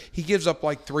year, he gives up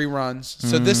like 3 runs.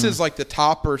 So this is like the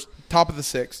top of the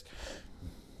 6th.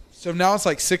 So now it's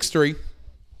like 6-3.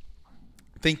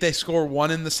 I think they score 1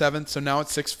 in the 7th, so now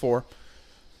it's 6-4.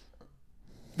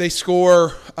 They score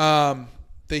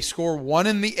 1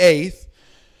 in the 8th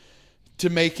to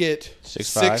make it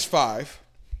 6-5.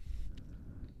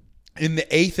 In the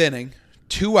 8th inning,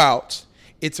 2 outs.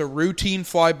 It's a routine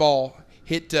fly ball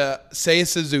hit to Seiya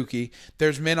Suzuki.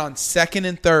 There's men on 2nd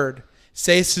and 3rd.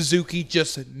 Seiya Suzuki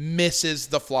just misses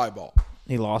the fly ball.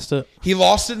 He lost it? He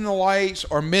lost it in the lights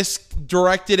or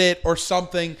misdirected it or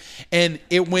something, and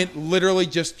it went literally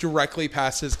just directly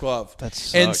past his glove. That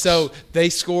sucks. And so they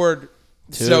scored.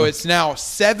 2. So it's now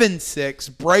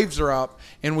 7-6. Braves are up,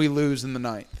 and we lose in the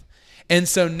 9th. And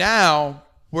so now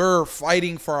we're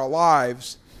fighting for our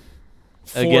lives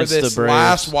for Against this the Braves.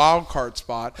 last wild card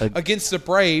spot against the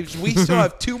Braves. We still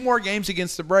have 2 more games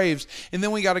against the Braves, and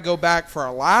then we got to go back for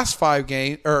our last 5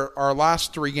 game or our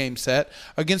last 3 game set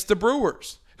against the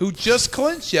Brewers, who just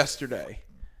clinched yesterday.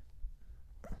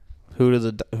 Who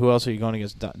else are you going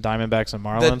against? Diamondbacks and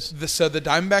Marlins? So the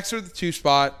Diamondbacks are the 2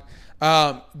 spot.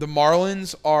 The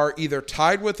Marlins are either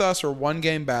tied with us or 1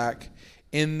 game back,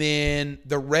 and then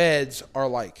the Reds are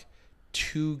like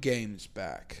 2 games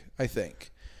back, I think.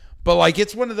 But like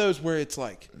it's one of those where it's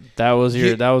like that was a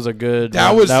good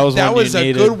that was a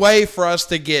needed. good way for us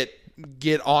to get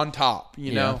on top,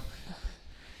 you know.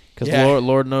 Because Yeah.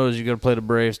 Lord knows you're gonna play the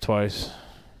Braves twice.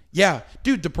 Yeah,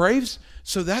 dude, the Braves.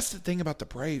 So that's the thing about the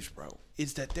Braves, bro,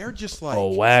 is that they're just like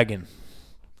wagon.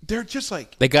 they're just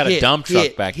like They got a dump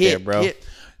truck back there, bro.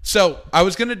 So I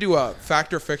was gonna do a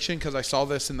fact or fiction because I saw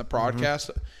this in the broadcast.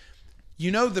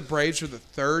 You know, the Braves are the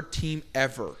 3rd team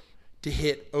ever to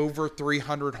hit over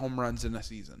 300 home runs in a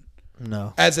season.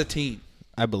 No. As a team.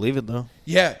 I believe it, though.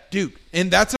 Yeah, dude.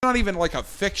 And that's not even like a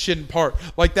fiction part.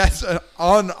 Like that's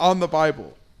on the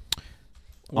Bible.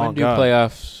 When do God.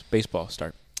 playoffs baseball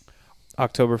start?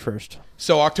 October 1st.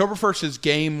 So October 1st is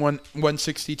game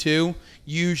 162.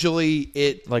 Usually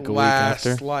it Like a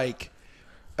lasts week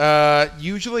after?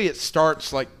 Usually it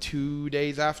starts like 2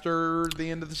 days after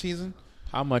the end of the season.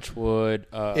 How much would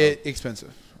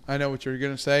Expensive. I know what you're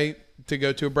going to say. To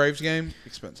go to a Braves game,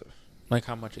 expensive. like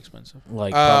how much expensive?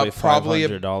 Like probably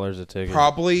 $500 a ticket.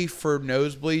 Probably for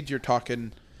nosebleeds, you're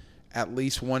talking at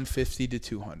least $150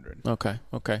 to $200.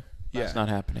 Okay. That's not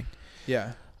happening.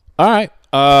 Yeah. All right.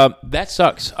 That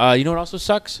sucks. You know what also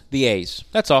sucks? The A's.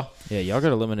 That's all. Yeah, y'all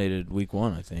got eliminated week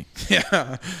 1, I think.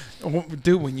 Yeah.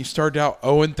 Dude, when you started out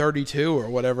 0-32 or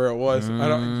whatever it was, you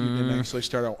didn't actually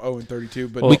start out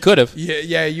 0-32, but we could have.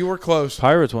 Yeah, you were close.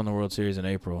 Pirates won the World Series in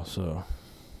April, so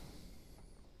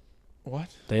What?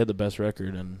 they had the best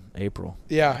record in April.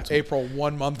 Yeah, April,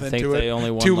 1 month think into it. they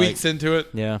only won 2 like- weeks into it.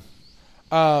 Yeah.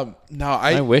 No,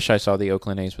 I wish I saw the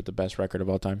Oakland A's with the best record of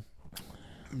all time.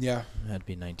 Yeah, That'd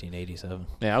be 1987.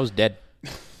 Yeah, I was dead.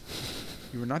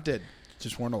 you were not dead.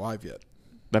 Just weren't alive yet.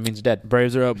 That means dead.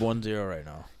 Braves are up 1-0 right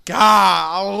now.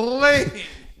 Golly!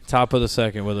 Top of the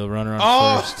second with a runner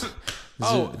on first.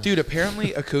 Oh, dude,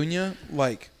 apparently Acuna,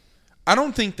 I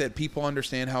don't think that people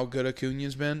understand how good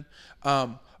Acuna's been.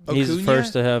 He's the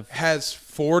first to have has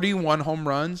 41 home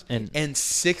runs and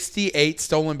 68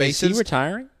 stolen bases. Is he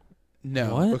retiring?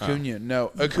 No, What? Acuna.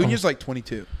 No, Acuna's like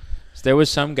 22. So there was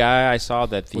some guy I saw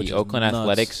that Which the is Oakland nuts.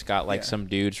 Athletics got Yeah. some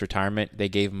dude's retirement. They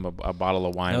gave him a bottle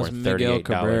of wine that was worth Miguel $38.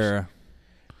 Cabrera.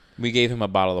 We gave him a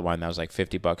bottle of wine that was like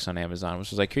 $50 on Amazon, which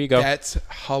was like, here you go. That's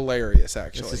hilarious,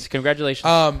 actually.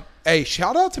 Congratulations. Hey,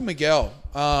 shout out to Miguel.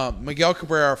 Miguel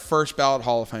Cabrera, first ballot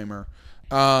Hall of Famer.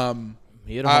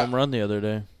 He had a home run the other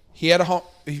day. He had a home.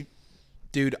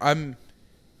 Dude,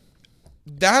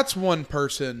 That's one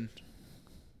person.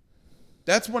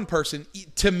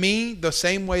 To me, the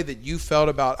same way that you felt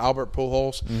about Albert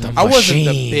Pujols. I wasn't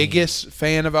the biggest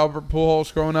fan of Albert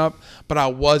Pujols growing up, but I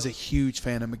was a huge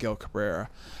fan of Miguel Cabrera.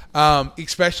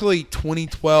 Especially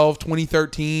 2012,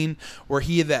 2013, where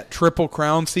he had that Triple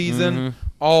Crown season. Mm-hmm.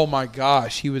 Oh, my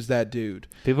gosh. He was that dude.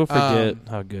 People forget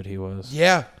how good he was.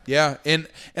 Yeah. And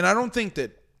I don't think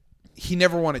that he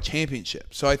never won a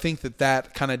championship. So I think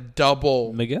that kind of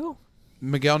double.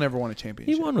 Miguel never won a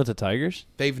championship. He won with the Tigers.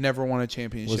 They've never won a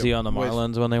championship. Was he on the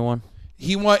Marlins when they won?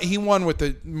 He won with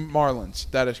the Marlins.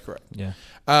 That is correct. Yeah.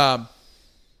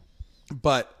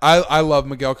 But I love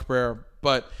Miguel Cabrera.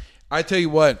 But I tell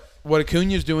you what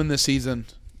Acuna's doing this season,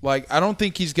 I don't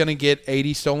think he's going to get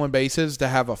 80 stolen bases to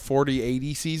have a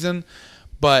 40-80 season.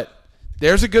 But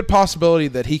there's a good possibility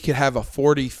that he could have a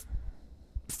 40-70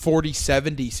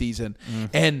 season.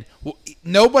 And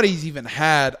nobody's even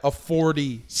had a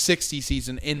 40-60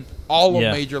 season in all of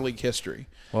Major League history.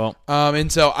 Well,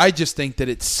 and so I just think that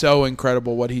it's so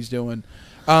incredible what he's doing.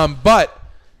 But,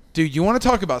 dude, you want to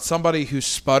talk about somebody who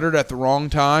sputtered at the wrong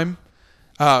time,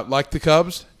 like the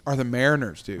Cubs, are the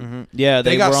Mariners, dude. mm-hmm. Yeah,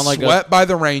 they got were on swept by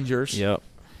the Rangers. Yep.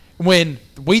 When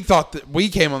we thought that we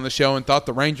came on the show and thought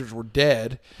the Rangers were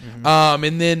dead,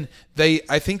 and then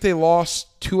I think they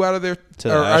lost 2 out of their.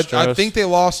 I think they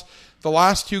lost the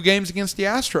last 2 games against the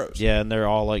Astros. Yeah, and they're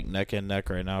all neck and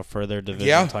neck right now for their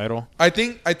division title. I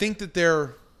think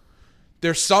that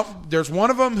there's one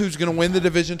of them who's going to win the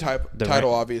division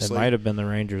title. Obviously, it might have been the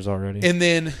Rangers already. And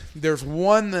then there's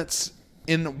one that's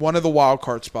in one of the wild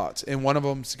card spots, and one of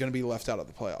them's going to be left out of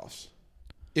the playoffs,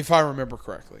 if I remember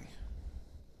correctly.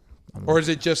 Or is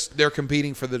it just they're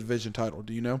competing for the division title?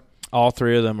 Do you know? All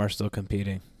 3 of them are still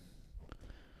competing.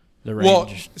 The Rangers.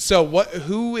 Well, so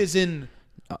who is in?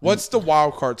 What's the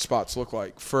wild card spots look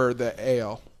like for the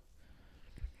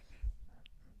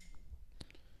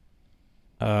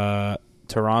AL?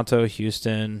 Toronto,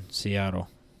 Houston, Seattle.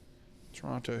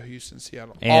 Toronto, Houston,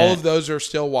 Seattle. And, all of those are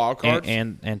still wild cards?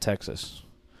 And Texas.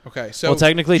 Okay, so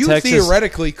technically you Texas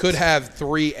theoretically could have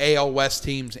 3 AL West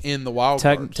teams in the wild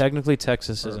cards. Technically,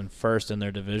 Texas is in first in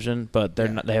their division, but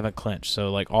they haven't clinched.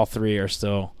 So all 3 are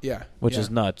still, which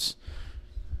is nuts.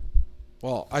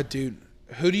 Well,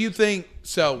 who do you think?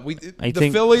 So the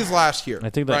Phillies last year.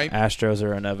 I think the Astros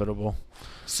are inevitable.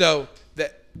 So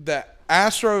the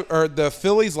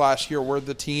Phillies last year were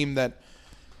the team that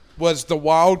was the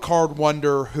wild card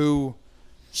wonder who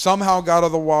somehow got out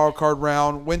of the wild card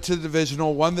round, went to the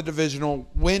divisional, won the divisional,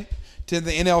 went to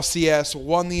the NLCS,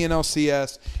 won the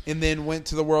NLCS, and then went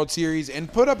to the World Series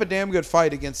and put up a damn good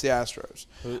fight against the Astros.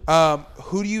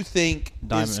 Who do you think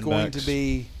is going to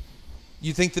be?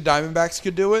 You think the Diamondbacks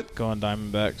could do it? Go on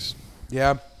Diamondbacks.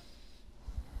 Yeah.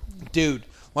 Dude,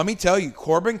 let me tell you,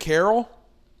 Corbin Carroll,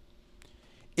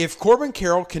 if Corbin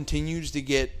Carroll continues to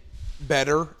get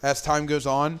better as time goes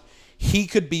on, he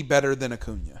could be better than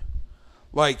Acuna.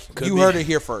 Like, Could you be. heard it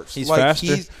here first. He's like,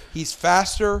 faster. He's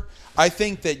faster. I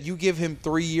think that you give him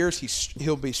 3 years,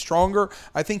 he'll be stronger.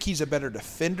 I think he's a better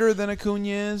defender than Acuna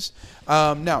is.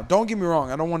 Now, don't get me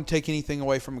wrong. I don't want to take anything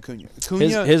away from Acuna.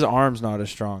 His arm's not as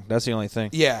strong. That's the only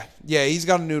thing. Yeah, he's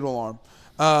got a noodle arm.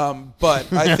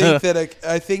 But I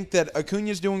think that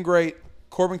Acuna's doing great.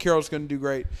 Corbin Carroll's going to do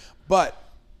great. But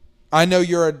I know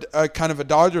you're a kind of a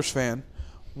Dodgers fan.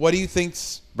 What do you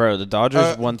think's Bro, the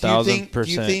Dodgers 1,000%.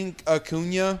 Do you think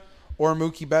Acuna or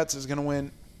Mookie Betts is going to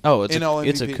win? Oh, it's NL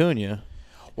it's MVP? Acuna.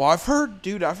 Well, I've heard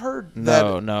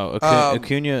that. No.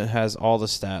 Acuna has all the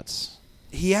stats.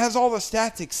 He has all the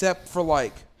stats except for,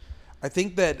 like, I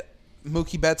think that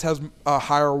Mookie Betts has a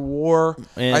higher WAR.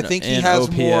 I think he has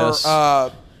OPS.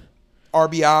 more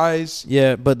RBIs.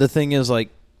 Yeah, but the thing is, like,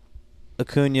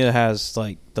 Acuna has,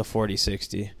 like, the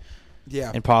 40-60.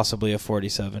 Yeah. And possibly a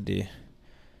 40-70.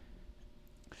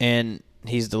 And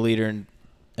he's the leader in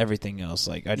everything else.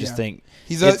 Like, I just think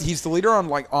he's the leader on,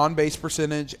 like, on base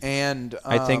percentage and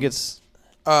I think it's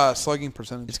slugging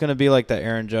percentage. It's going to be like that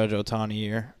Aaron Judge Ohtani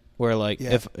year where, like,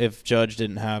 if Judge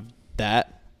didn't have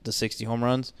the 60 home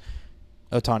runs,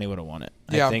 Ohtani would have won it.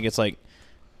 I think it's like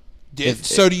do you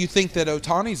think that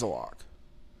Ohtani's a lock?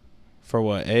 For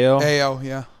what, AL? AL,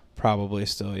 yeah. Probably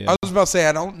still, yeah. I was about to say,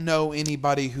 I don't know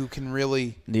anybody who can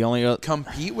really the only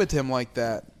compete with him like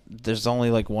that. There's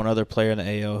only, like, one other player in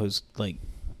the AL who's, like,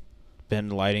 been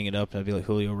lighting it up. That'd be, like,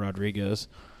 Julio Rodriguez.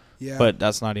 Yeah. But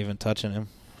that's not even touching him.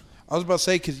 I was about to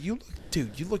say, because you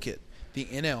look at the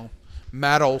NL.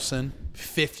 Matt Olson,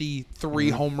 53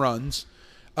 home runs.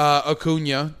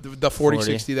 Acuna, the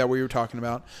 40-60 that we were talking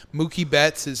about. Mookie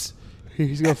Betts is...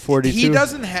 He's got 42. He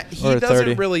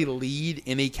doesn't really lead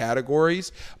any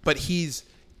categories, but he's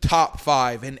top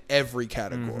 5 in every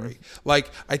category.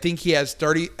 Like, I think he has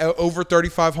over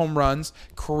 35 home runs,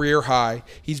 career high.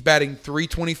 He's batting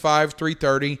 325,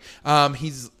 330.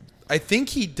 I think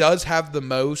he does have the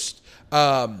most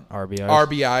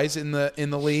RBIs in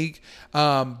the league.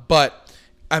 But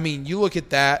I mean, you look at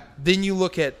that, then you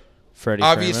look at Freddie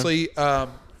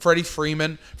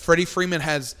Freeman. Freddie Freeman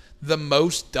has the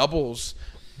most doubles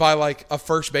by, like, a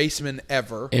first baseman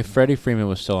ever. If Freddie Freeman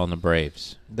was still on the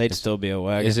Braves, they'd still be a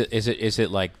wagon. Is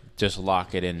it like just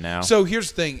lock it in now? So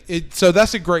here's the thing. So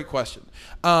that's a great question.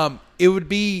 It would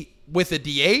be with a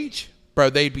DH, bro.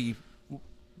 They'd be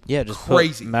just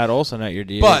crazy. Put Matt Olson at your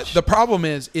DH. But the problem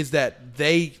is that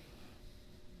they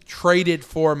traded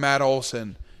for Matt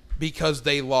Olson because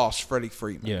they lost Freddie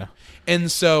Freeman. Yeah,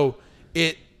 and so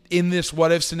in this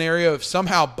what-if scenario, if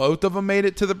somehow both of them made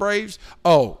it to the Braves,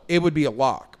 it would be a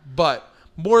lock. But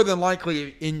more than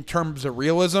likely, in terms of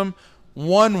realism,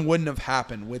 one wouldn't have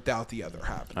happened without the other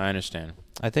happening. I understand.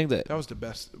 I think that was the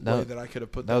best way that I could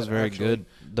have put that. That was very good.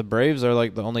 The Braves are,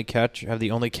 like, the only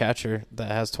catcher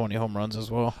that has 20 home runs as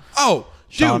well. Oh,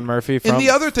 Sean Murphy. And the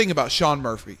other thing about Sean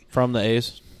Murphy from the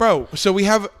A's, bro. So we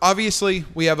have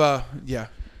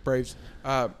Braves,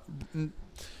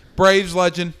 Braves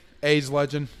legend, A's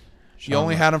legend. You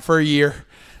only had him for a year,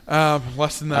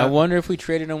 less than that. I wonder if we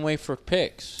traded him away for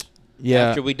picks. Yeah,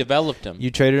 after we developed him.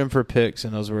 You traded him for picks,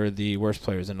 and those were the worst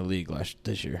players in the league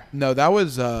this year. No, that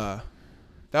was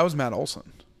Matt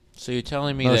Olson. So you're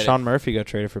telling me that Sean Murphy got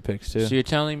traded for picks too. So you're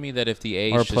telling me that if the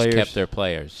A's just kept their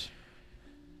players,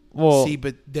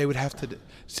 but they would have to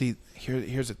see.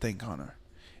 Here's the thing, Connor,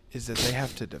 is that they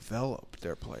have to develop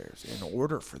their players in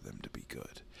order for them to be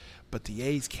good. But the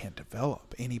A's can't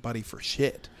develop anybody for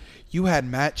shit. You had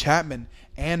Matt Chapman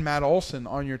and Matt Olson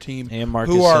on your team, and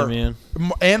Marcus Semien,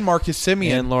 and Marcus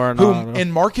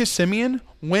Semien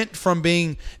went from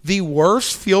being the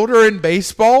worst fielder in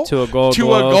baseball to a Gold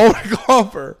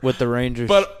Glover with the Rangers.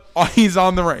 But he's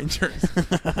on the Rangers.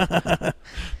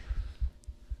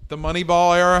 The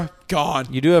Moneyball era gone.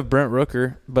 You do have Brent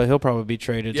Rooker, but he'll probably be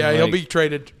traded. Yeah, he'll be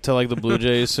traded to, like, the Blue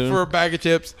Jays soon for a bag of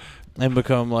chips and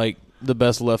become, like, the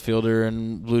best left fielder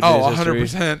in Blue Jays history.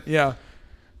 100%, yeah.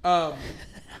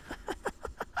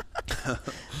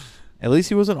 At least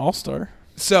he was an all-star.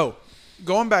 So,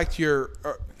 going back to your,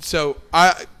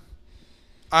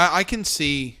 I can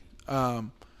see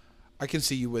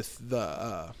you with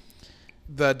the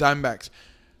Diamondbacks.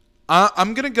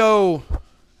 I'm gonna go.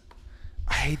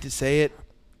 I hate to say it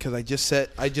because I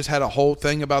just had a whole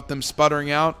thing about them sputtering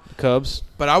out. Cubs,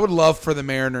 but I would love for the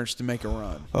Mariners to make a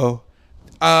run. Oh.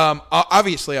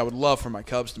 Obviously, I would love for my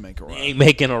Cubs to make a run. They ain't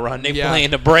making a run. They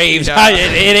playing the Braves. Yeah.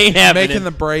 It ain't happening. Playing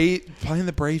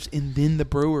the Braves and then the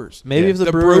Brewers. Maybe if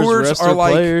the Brewers rest their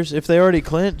players, if they already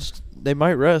clinched, they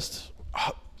might rest.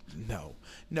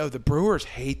 No, the Brewers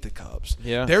hate the Cubs.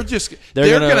 Yeah. They're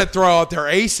They're gonna throw out their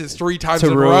aces 3 times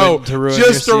in a ruin- row to ruin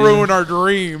just to your ruin season. our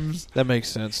dreams. That makes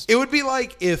sense. It would be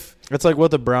like if It's like what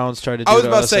the Browns tried to do I was to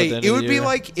about to us say at the end it of would the be year.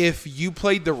 like if you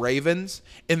played the Ravens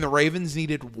and the Ravens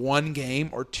needed 1 game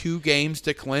or 2 games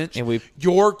to clinch, And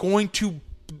you're going to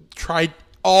try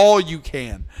all you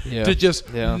can to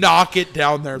just knock it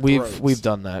down their throats. We've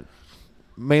done that.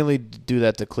 Mainly do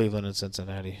that to Cleveland and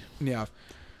Cincinnati. Yeah.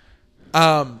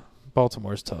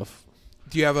 Baltimore's tough.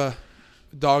 Do you have a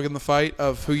dog in the fight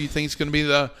of who you think is going to be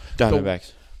the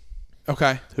Diamondbacks.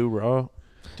 Okay. Hoorah.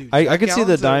 Dude, I could see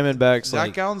the Gallen's Diamondbacks.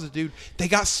 Zach Gallen's a dude. They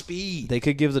got speed. They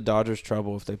could give the Dodgers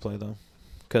trouble if they play them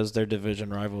because they're division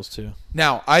rivals too.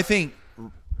 Now, I think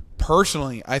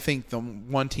the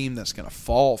one team that's going to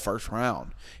fall first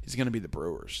round is going to be the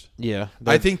Brewers. Yeah.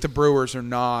 I think the Brewers are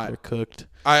not. They're cooked.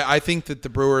 I think that the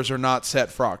Brewers are not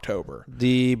set for October.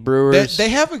 The Brewers. They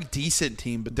have a decent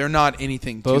team, but they're not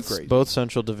anything too crazy. Both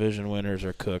Central Division winners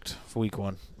are cooked for week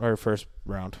 1 or first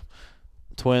round.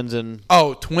 Twins and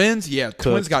Twins? Yeah,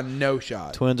 Twins got no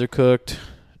shot. Twins are cooked.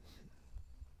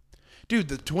 Dude,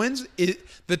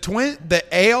 the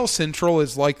AL Central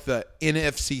is like the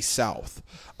NFC South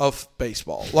of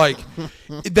baseball. Like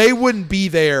they wouldn't be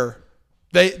there.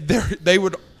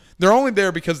 They're only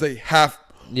there because they have.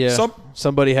 Yeah.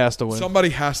 Somebody has to win. Somebody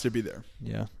has to be there.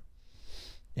 Yeah.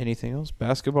 Anything else?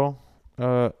 Basketball.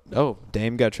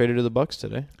 Dame got traded to the Bucks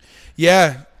today.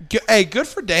 Yeah. Hey, good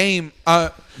for Dame.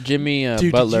 Jimmy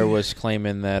Butler was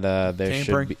claiming that there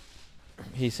Tampering? should be.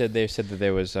 They said that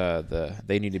there was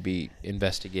they need to be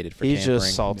investigated for He's tampering.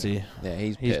 just salty. Yeah,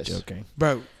 he's He's pissed. joking.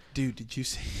 Bro, dude, did you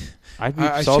see? I'd be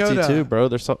I salty showed, too, bro.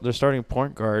 Their starting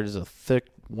point guard is a thick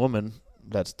woman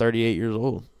that's 38 years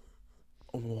old.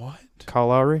 What? Kyle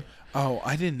Lowry. Oh,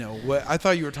 I didn't know. What I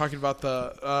thought you were talking about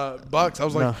the Bucks. I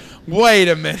was like, No. wait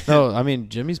a minute. No, I mean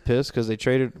Jimmy's pissed because they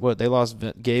traded they lost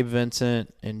Gabe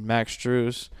Vincent and Max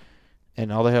Strus,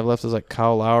 and all they have left is like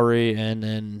Kyle Lowry and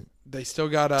then They still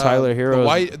got Tyler Hero.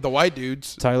 the white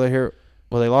dudes. Tyler Hero.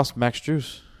 Well, they lost Max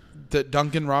Strus. The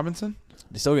Duncan Robinson.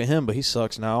 They still get him, but he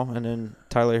sucks now. And then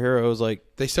Tyler Hero is like,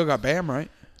 They still got Bam, right?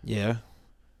 yeah,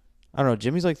 I don't know.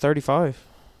 Jimmy's like 35.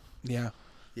 Yeah.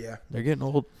 Yeah. They're getting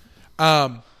old,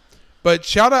 But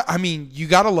shout out. I mean, you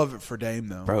gotta love it for Dame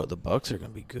though. bro. The Bucks are gonna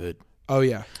be good, Oh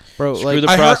yeah. bro. Screw Like the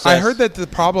I process. heard that the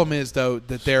problem is though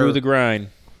that Screw the grind.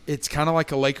 it's kind of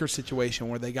like a Lakers situation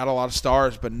where they got a lot of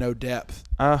stars but no depth.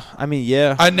 I mean,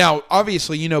 yeah. Now,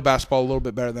 obviously, you know basketball a little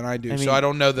bit better than I do, I mean, so I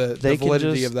don't know the they can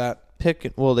validity just of that.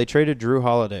 Well, they traded Drew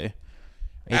Holiday.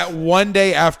 At one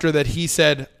day after that, he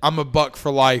said, "I'm a Buck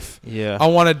for life. Yeah. I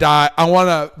want to die. I want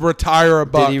to retire a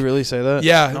Buck." Did he really say that?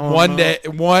 Yeah, Oh, one no. day.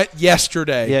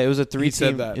 Yesterday. Yeah, it was a He said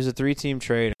 3-team. that. It was a 3-team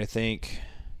trade, I think.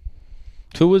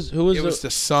 Who was It was the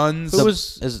Suns. Who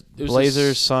was- Is it was Blazers,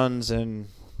 the- Suns, and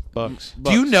Bucks.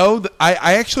 Do you know? I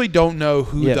actually don't know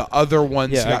who Yeah. the other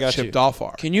ones Yeah, I got got shipped you. off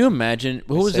are. Can you imagine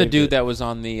who was the saved dude it. that was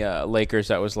on the Lakers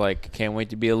that was like, "Can't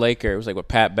wait to be a Laker"? It was like with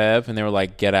Pat Bev, and they were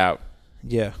like, "Get out."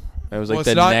 Yeah. It was like Well,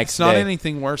 the next it's not day.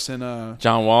 anything worse than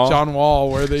John Wall. John Wall,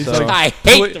 where they So- like, I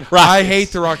hate the Rockets. I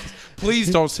hate the Rockets. Please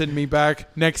don't send me back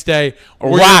next day.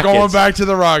 We're Rockets. going back to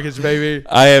the Rockets, baby.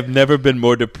 I have never been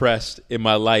more depressed in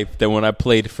my life than when I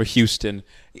played for Houston.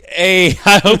 Hey,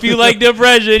 I hope you like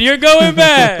depression. You're going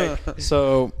back.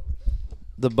 So,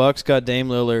 the Bucks got Dame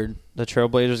Lillard. The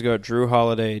Trailblazers got Drew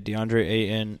Holiday, DeAndre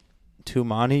Ayton,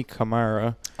 Toumani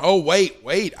Camara. Oh, wait.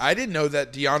 I didn't know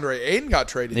that DeAndre Ayton got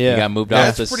traded. Yeah. He got moved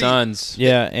That's off the pretty- Suns.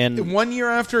 Yeah, and 1 year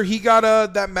after he got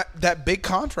that big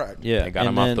contract. yeah, They got and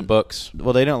him off then- the books.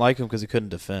 Well, they didn't like him because he couldn't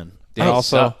defend. Yeah, And he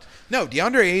also, sucked. No,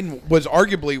 DeAndre Ayton was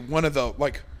arguably one of the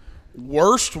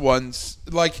worst ones.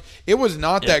 Like it was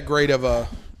not that great of a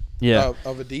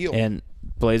of a deal. and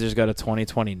Blazers got a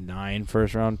 2029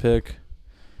 first round pick.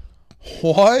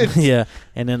 What? Yeah,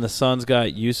 and then the Suns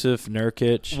got Yusuf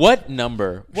Nurkic. What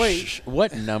number?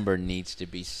 What number needs to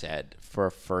be said for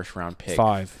a first round pick?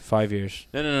 5 years.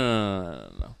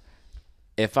 No.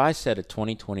 If I said a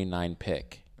 2029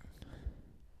 pick,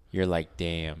 you're like,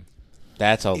 damn,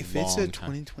 that's a If long it's a time.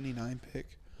 2029 pick,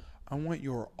 I want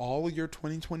all your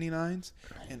 2029s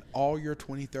and all your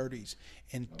 2030s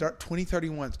and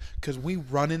 2031s because we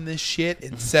running this shit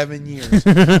in 7 years.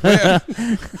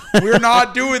 We're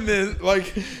not doing this. Like,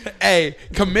 hey,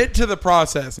 commit to the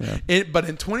process. But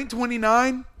in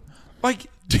 2029,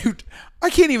 dude, I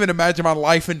can't even imagine my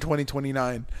life in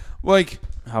 2029. Like,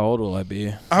 How old will I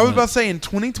be? I was about to say in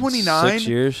 2029, 6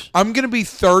 years. I'm gonna be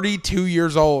 32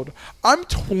 years old. I'm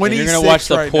 26. And you're gonna watch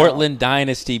the right Portland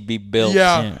dynasty be built.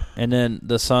 Yeah. Yeah. And then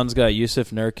the Suns got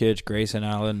Yusuf Nurkic, Grayson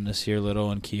Allen, Nasir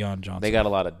Little, and Keon Johnson. They got a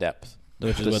lot of depth.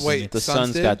 which is what Wait, The Suns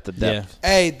Suns did? got the depth.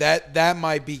 Hey, that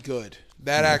might be good.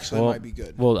 That actually might be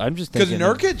good. Well, I'm just Because thinking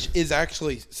Nurkic is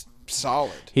actually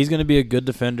solid. he's going to be a good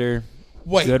defender,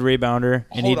 Wait, good rebounder,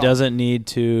 and he hold on. doesn't need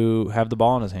to have the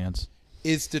ball in his hands.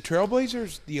 is the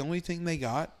Trailblazers the only thing they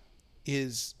got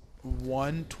is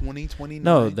 2029?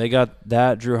 No, they got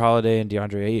that, Drew Holiday, and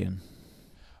DeAndre Ayton.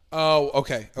 Oh,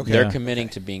 okay. They're Yeah. committing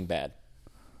to being bad.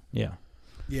 Yeah.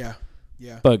 Yeah.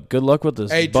 But good luck with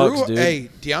this Hey, Bucks, Drew. dude. Hey,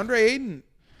 DeAndre Ayton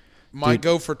might Dude.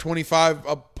 go for 25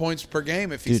 points per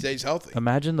game if he Dude, stays healthy.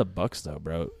 Imagine the Bucks, though,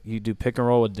 bro. You do pick and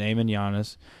roll with Dame and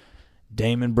Giannis,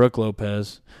 Dame and Brook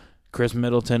Lopez, Chris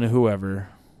Middleton and whoever,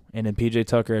 and then PJ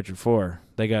Tucker at your 4.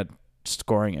 They got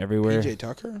scoring everywhere. PJ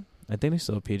Tucker? I think they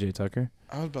still have PJ Tucker.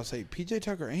 I was about to say PJ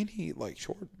Tucker. Ain't he like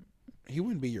short? He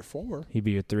wouldn't be your 4. He'd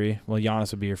be your 3. Well,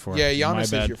 Giannis would be your 4. Yeah, My Giannis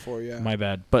is bad. your 4. Yeah. My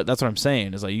bad. But that's what I'm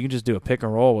saying. Is like you can just do a pick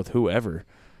and roll with whoever,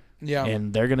 Yeah.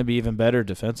 and they're going to be even better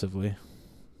defensively.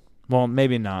 Well,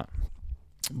 maybe not,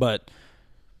 but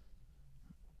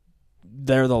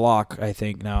they're the lock. I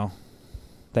think now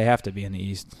they have to be in the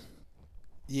East.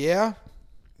 Yeah.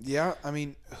 Yeah. I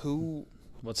mean, who?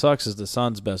 What sucks is the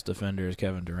Suns' best defender is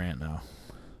Kevin Durant now.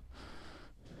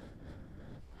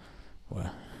 What?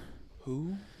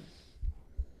 Who?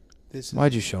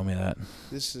 Why'd you show me that?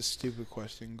 This is a stupid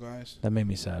question, guys. That made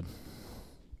me sad.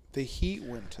 The Heat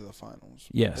went to the finals.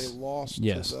 Yes. They lost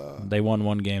Yes. to the They won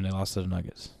one game. They lost to the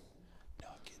Nuggets.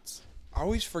 Nuggets. I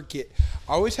always forget.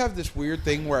 I always have this weird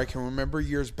thing where I can remember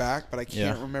years back, but I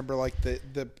can't remember like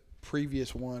the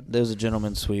previous one. There was a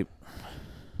gentleman's sweep.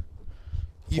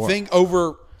 You think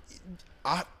over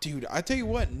dude, I tell you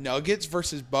what, Nuggets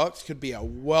versus Bucks could be a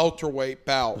welterweight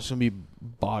bout. There's going to be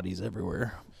bodies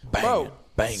everywhere. Bang. Bro,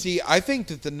 Bang. see, I think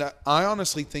that I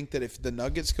honestly think that if the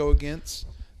Nuggets go against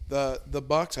the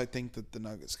Bucks, I think that the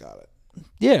Nuggets got it.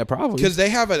 Yeah, probably. Because they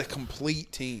have a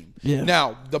complete team. Yeah.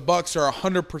 Now, the Bucks are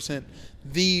 100%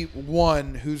 the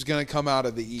one who's going to come out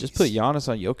of the East. Just put Giannis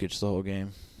on Jokic the whole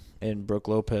game and Brook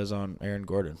Lopez on Aaron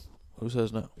Gordon. Who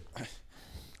says no?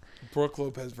 Brook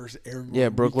Lopez versus Aaron Gordon. Yeah,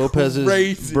 Brook would be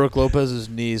crazy. Lopez's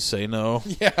knees say no.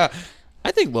 Yeah.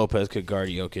 I think Lopez could guard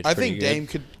Jokic. I think Dame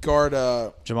could guard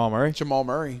Jamal Murray. Jamal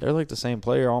Murray. They're like the same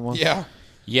player almost. Yeah.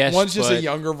 Yes, One's just but a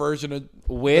younger version of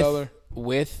the other.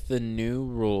 with the new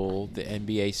rule the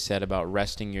NBA said about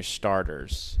resting your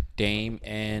starters, Dame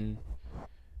and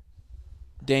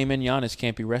Giannis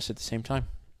can't be rested at the same time.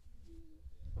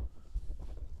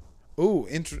 Ooh,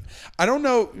 I don't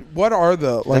know what are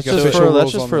the like That's official rules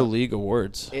that's just on for that? league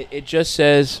awards. It just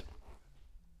says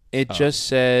it just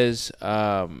says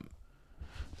that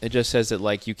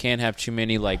like you can't have too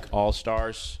many like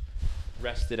all-stars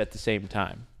rested at the same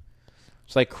time.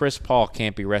 It's like Chris Paul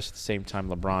can't be rested at the same time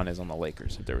LeBron is on the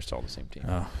Lakers if they were still on the same team.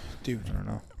 Oh, Dude, I don't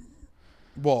know.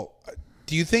 well,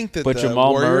 do you think that But the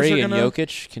Jamal Warriors Murray are and gonna,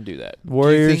 Jokic can do that. Do you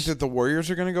Warriors. think that the Warriors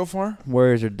are going to go for?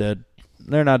 Warriors are dead.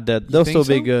 They're not dead. They'll think still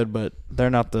be so? good, but they're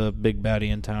not the big baddie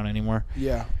in town anymore.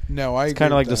 Yeah. No, I It's agree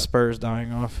kind of like with the that. Spurs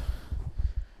dying off.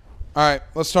 All right,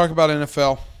 let's talk about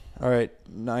NFL. All right,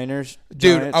 Niners.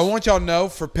 Dude, Giants. I want y'all to know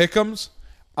for Pick'ems,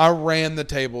 I ran the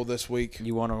table this week.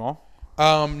 You won them all?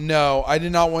 No, I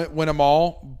did not win them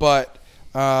all, but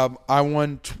I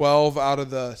won 12 out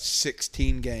of the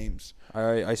 16 games.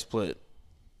 I split.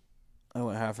 I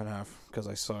went half and half because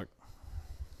I suck.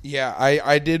 Yeah,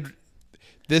 I did.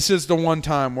 This is the one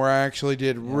time where I actually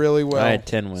did really well. I had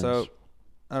 10 wins. So,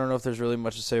 I don't know if there's really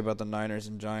much to say about the Niners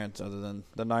and Giants other than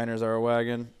the Niners are a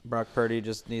wagon. Brock Purdy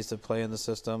just needs to play in the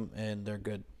system, and they're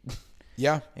good.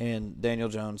 Yeah. And Daniel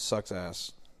Jones sucks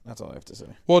ass. That's all I have to say.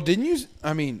 Well, didn't you?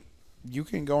 I mean, you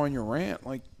can go on your rant.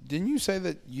 Like, didn't you say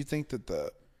that you think that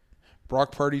the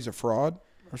Brock Purdy's a fraud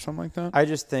or something like that? I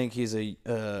just think he's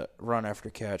a run after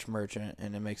catch merchant,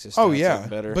 and it makes his Oh stats yeah, look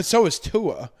better. but so is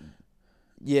Tua.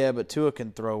 Yeah, but Tua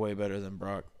can throw way better than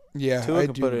Brock. Yeah, Tua I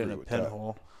can do put it agree in a with that.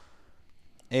 pinhole.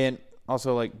 And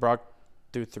also, like, Brock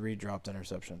threw 3 dropped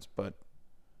interceptions, but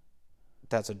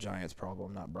that's a Giants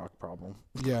problem, not Brock problem.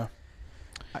 Yeah.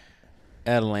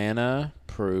 Atlanta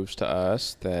proves to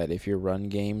us that if your run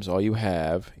game's all you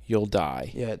have, you'll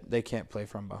die. Yeah, they can't play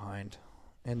from behind.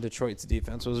 And Detroit's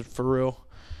defense was for real.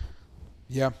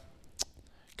 Yeah.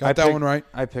 Got that one right.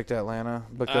 I picked Atlanta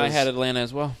because I had Atlanta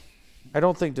as well. I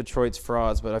don't think Detroit's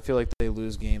frauds, but I feel like they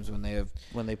lose games when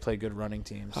they play good running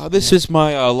teams. This is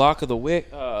my lock of the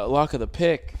week, lock of the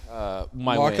pick.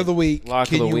 My Lock win. of the week. Lock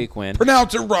Can of the you week win.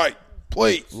 Pronounce it right,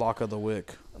 please. Lock of the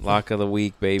wick. Lock of the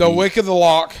week, baby. The wick of the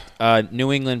lock.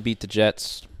 New England beat the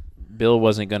Jets Bill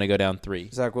wasn't going to go down 3.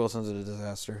 Zach Wilson's a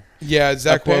disaster. Yeah,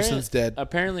 Zach Wilson's dead.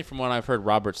 Apparently, from what I've heard,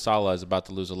 Robert Saleh is about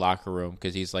to lose a locker room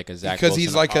because he's like a Zach Because Wilson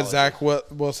he's like apologist. a Zach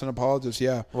Wilson apologist,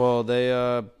 yeah. Well,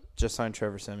 they just signed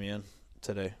Trevor Siemian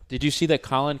today. Did you see that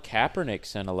Colin Kaepernick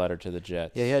sent a letter to the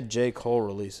Jets? Yeah, he had J. Cole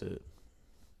release it.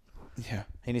 Yeah.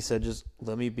 And he said, just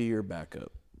let me be your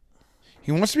backup.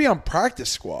 He wants to be on practice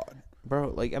squad.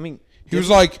 Bro, like, I mean. He was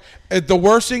like, the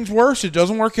worst thing's worse. It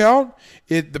doesn't work out.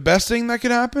 The best thing that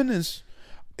could happen is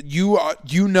you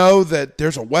know that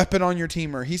there's a weapon on your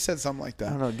team, or he said something like that.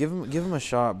 I don't know. Give him a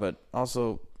shot, but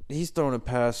also he's thrown a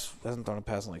pass. Hasn't thrown a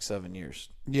pass in like 7 years.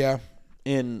 Yeah.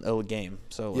 In a game.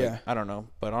 So, like, yeah. I don't know.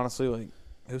 But honestly, like,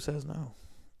 who says no?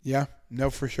 Yeah. No,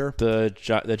 for sure. The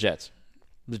Jets.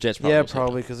 The Jets probably. Yeah,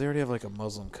 probably, because they already have like a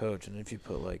Muslim coach. And if you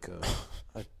put like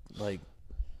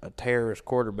a terrorist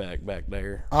quarterback back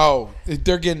there. Oh,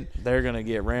 they're going to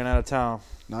get ran out of town.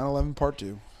 9/11 Part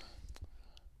 2.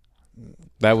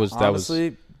 That was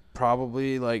honestly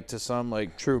probably like to some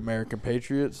like true American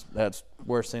patriots. That's the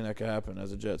worst thing that could happen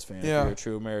as a Jets fan. Yeah. If you're a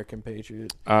true American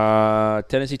patriot.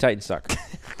 Tennessee Titans suck.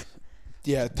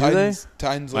 Yeah, Titans.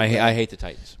 Titans. I hate the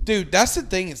Titans. Dude, that's the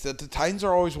thing is that the Titans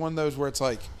are always one of those where it's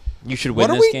like, you should win what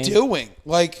are this we game. doing?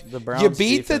 Like, The Browns you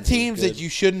beat the defense is teams good. that you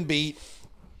shouldn't beat,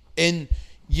 and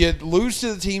you lose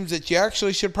to the teams that you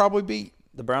actually should probably beat.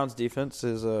 The Browns defense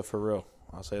is for real.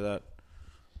 I'll say that.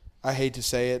 I hate to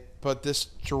say it, but this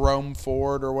Jerome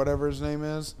Ford or whatever his name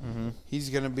is, he's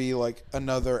going to be like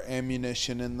another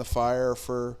ammunition in the fire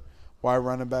for why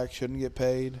running back shouldn't get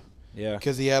paid. Yeah.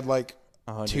 Because he had like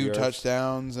 100 2 yards.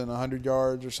 touchdowns and 100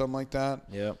 yards or something like that.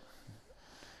 Yep.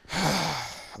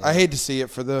 I hate to see it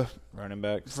for the Running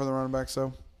backs. running back.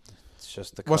 So, It's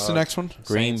just the what's the cog. next one?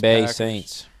 Green Saints, Bay Packers.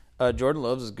 Saints. Jordan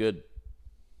Loves is good.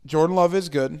 Jordan Love is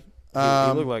good. He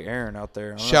looked like Aaron out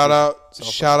there. I don't know if he's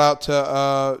Shout out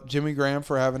to Jimmy Graham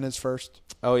for having his first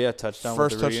touchdown.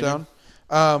 with the reunion.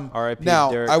 touchdown. R.I.P.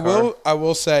 Now Derek I Carr.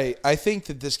 will say I think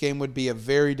that this game would be a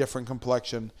very different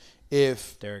complexion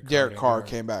if Derek Carr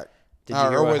came back Did you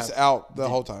hear or what was happened? out the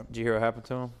whole time. Did you hear what happened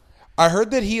to him? I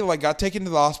heard that he like got taken to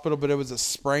the hospital, but it was a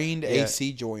sprained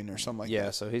AC joint or something like that.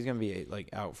 Yeah, so he's gonna be like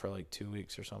out for like 2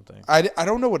 weeks or something. I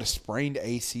don't know what a sprained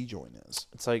AC joint is.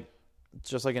 It's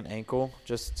just like an ankle,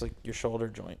 it's like your shoulder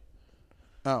joint.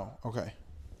 Oh, okay.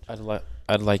 I'd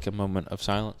like a moment of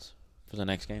silence for the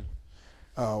next game.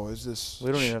 Oh, is this?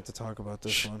 We don't even have to talk about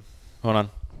this one. Hold on.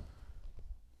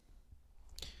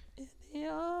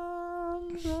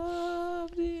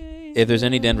 If there's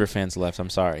any Denver fans left, I'm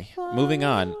sorry. Moving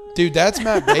on. Dude, that's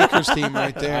Matt Baker's team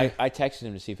right there. I texted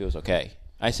him to see if he was okay.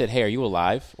 I said, hey, are you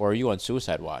alive or are you on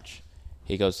suicide watch?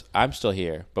 He goes, I'm still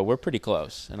here, but we're pretty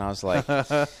close. And I was like,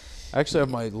 I actually have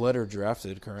my letter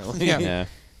drafted currently. Yeah.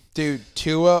 Dude,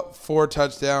 Tua, 4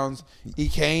 touchdowns.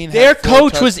 Ekane had their 4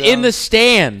 coach was in the touchdowns.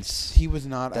 stands. He was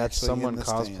not That's actually someone in the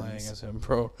cosplaying stands. as him,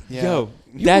 bro. Yeah. Yo,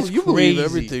 that's you crazy. believe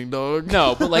everything, dog.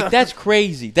 No, but like that's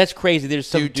crazy. That's crazy. There's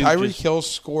some Dude, dude Tyreek just- Hill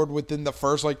scored within the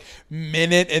first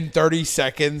minute and 30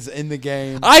 seconds in the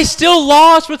game. I still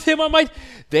lost with him on my.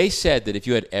 They said that if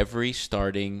you had every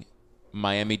starting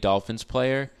Miami Dolphins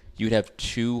player, you'd have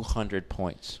 200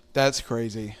 points. That's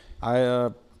crazy. I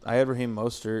had Raheem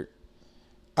Mostert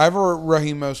I have a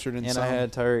Raheem Mostert in and some. I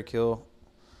had Tyreek Hill,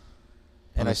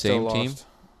 and On the I still same lost.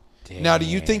 team? Now, do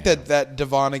you think that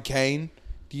Devon Kane?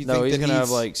 Do you No, think he's that gonna have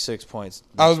like 6 points.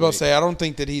 I was next about to week. say I don't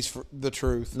think that he's the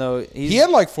truth. No, He had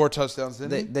like 4 touchdowns,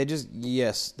 didn't he? they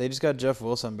just got Jeff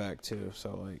Wilson back too.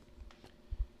 So like,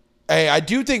 Hey, I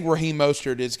do think Raheem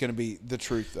Mostert is going to be the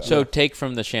truth though. So take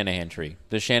from the Shanahan tree.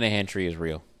 The Shanahan tree is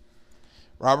real.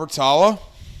 Robert Saleh,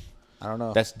 I don't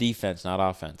know. That's defense, not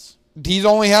offense. he's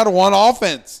only had 1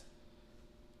 offense.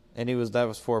 And that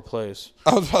was 4 plays.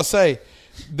 I was about to say,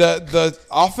 the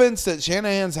offense that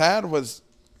Shanahan's had was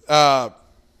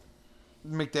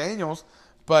McDaniels,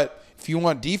 but if you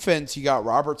want defense, you got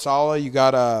Robert Saleh, you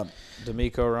got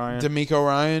D'Amico Ryan. D'Amico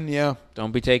Ryan, yeah.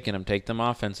 Don't be taking them. Take them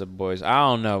offensive, boys. I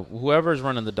don't know. Whoever's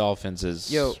running the Dolphins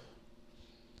is. Yo.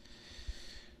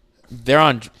 They're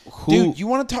on. Dude, you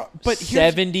want to talk? But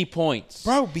 70 points.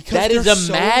 Bro, because that is they're a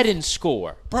so- Madden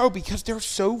score. Bro, because they're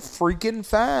so freaking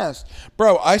fast.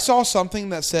 Bro, I saw something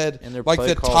that said And their like play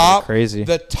the calls are top crazy.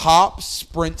 the top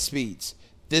sprint speeds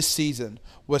this season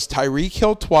was Tyreek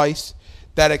Hill twice,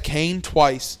 that Kane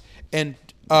twice, and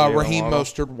Raheem Waddle.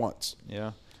 Mostert once.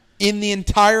 Yeah. In the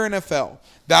entire NFL,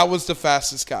 that was the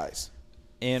fastest guys.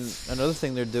 And another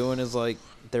thing they're doing is like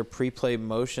their pre-play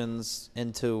motions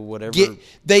into whatever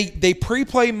They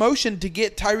pre-play motion to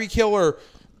get Tyreek Hill or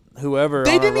whoever.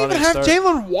 they on a didn't even running have start.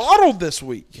 Jalen Waddle this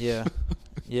week. Yeah.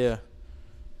 Yeah.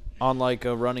 on like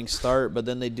a running start, but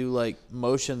then they do like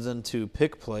motions into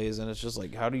pick plays, and it's just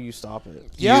like, how do you stop it?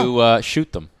 Yeah. You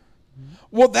shoot them.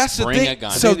 Well, that's the Bring thing. a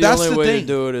gun. So the that's only the way thing. to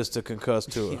do it is to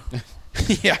concuss Tua.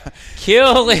 Yeah.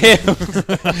 Kill him.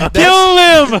 Kill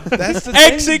him. That's the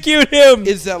thing. Execute him.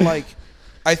 Is that like,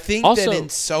 I think Also- that in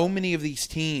so many of these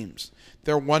teams,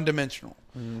 they're one-dimensional.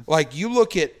 Like, you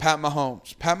look at Pat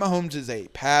Mahomes. Pat Mahomes is a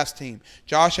pass team.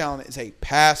 Josh Allen is a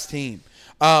pass team.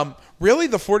 Really,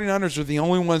 the 49ers are the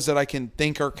only ones that I can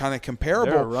think are kind of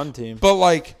comparable. They're a run team. But,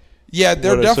 like, yeah,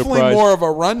 they're What a definitely surprise. more of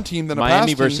a run team than a pass Miami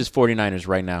team. versus 49ers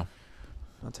right now.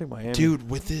 I'll take Miami. Dude,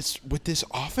 with this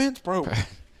offense, bro.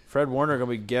 Fred Warner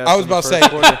gonna be gassed. I was in the about to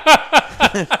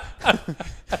first say.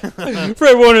 quarter.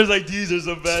 Fred Warner's like, these are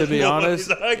the best. To be honest,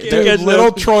 Dude,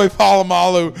 little Troy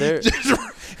Polamalu, They're-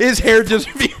 his hair just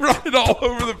be running all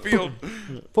over the field.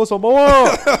 for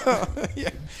Samoa. Yeah.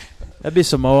 That'd be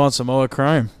Samoa on Samoa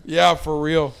crime. Yeah, for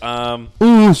real.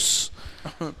 Oos.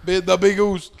 The big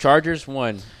ooze. Chargers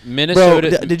won. Bro,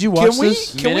 Minnesota. did you watch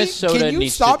this? Minnesota can you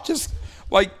needs stop to- just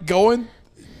like going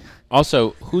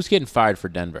Also, who's getting fired for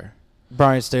Denver?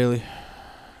 Brian Staley.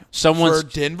 Someone's for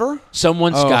Denver?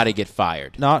 Oh. got to get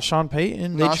fired. Not Sean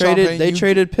Payton. They Not Sean traded. Payton. They You-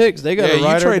 traded picks. They got Yeah, a you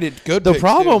rider. traded good The picks,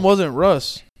 problem too. wasn't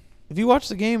Russ. If you watch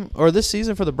the game or this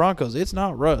season for the Broncos, it's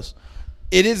not Russ.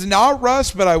 It is not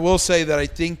Russ, but I will say that I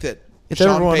think that It's Sean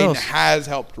everyone Payton else. has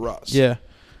helped Russ. Yeah,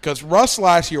 Because Russ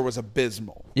last year was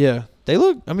abysmal. yeah. They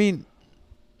look. I mean,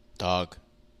 Dog,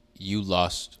 you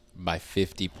lost by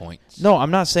 50 points. no,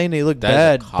 I'm not saying they look That is a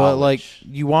bad, but college. like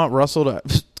you want Russell to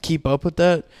keep up with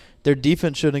that. Their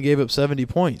defense shouldn't have gave up 70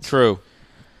 points. True.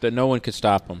 That no one could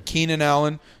stop him. Keenan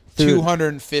Allen, Dude.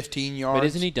 215 yards. But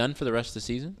isn't he done for the rest of the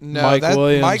season? No, Mike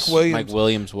Williams. Mike Williams. Mike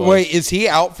Williams was. Wait, is he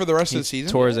out for the rest of the He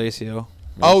season? tore his ACL.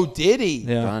 Oh, did he?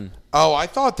 Yeah. Done. Oh, I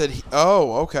thought that he.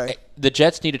 Oh, okay. The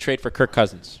Jets need to trade for Kirk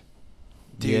Cousins.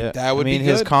 Dude, Yeah. that would I mean, be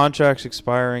his good. contract's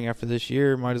expiring after this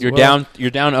year. Might as You're well.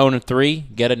 down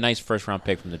 0-3. Get a nice first round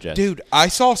pick from the Jets. Dude, I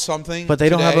saw something. But they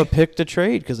don't have a today. pick to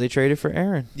trade because they traded for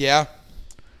Aaron. Yeah.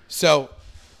 So,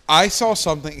 I saw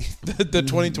something. The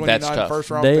 2029 That's tough. first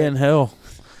round Day pick. in hell.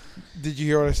 Did you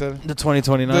hear what I said? The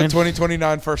 2029. The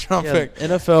 2029 first round Yeah, pick.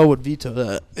 NFL would veto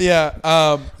that. Yeah.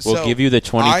 We'll So give you the I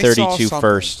saw 2032 something.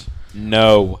 first.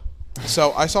 No.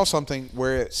 So I saw something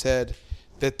where it said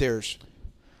that there's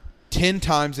 10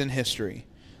 times in history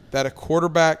that a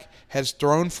quarterback has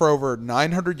thrown for over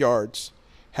 900 yards,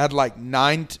 had like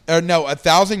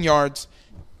 1,000 yards,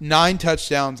 9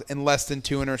 touchdowns, and less than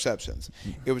 2 interceptions.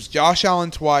 It was Josh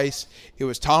Allen twice. It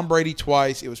was Tom Brady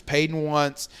twice. It was Peyton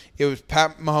once. It was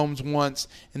Pat Mahomes once.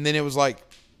 And then it was like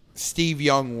Steve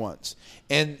Young once.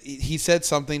 And he said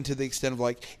something to the extent of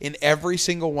like, in every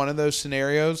single one of those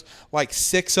scenarios, like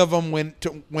 6 of them went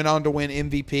on to win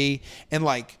MVP. And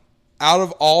like out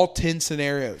of all 10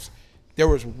 scenarios, there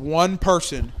was one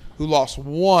person who lost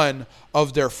one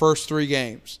of their first 3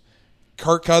 games.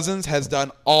 Kirk Cousins has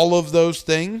done all of those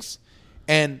things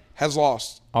and has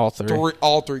lost All three.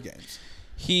 all 3 games.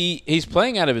 He's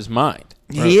playing out of his mind.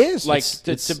 He is. Like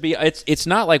it's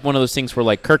not like one of those things where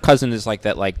like Kirk Cousins is like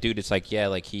that. Like, dude, it's like, yeah,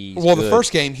 like he's Well, good. the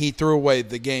first game he threw away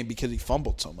the game because he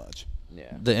fumbled so much.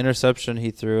 Yeah. The interception he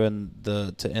threw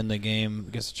to end the game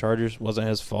against the Chargers wasn't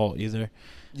his fault either.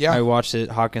 Yeah. I watched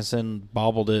it. Hawkinson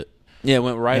bobbled it. Yeah, it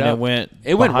went right And up.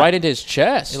 it went right behind- into his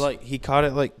chest. He caught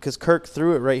it because Kirk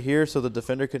threw it right here, so the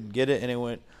defender couldn't get it, and it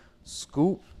went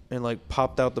scoop and like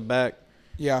popped out the back,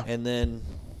 Yeah. and then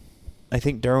I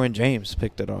think Derwin James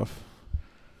picked it off.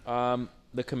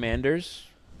 The Commanders.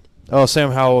 Oh,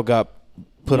 Sam Howell got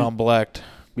put on blacked.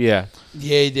 Yeah.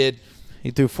 Yeah, he did.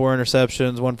 He threw 4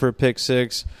 interceptions, 1 for a pick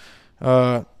 6.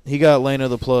 He got Lena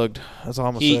the plugged. That's all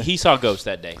I'm gonna say. He saw ghosts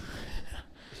that day.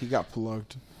 He got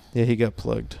plugged. Yeah, he got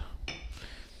plugged.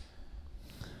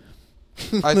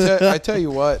 I tell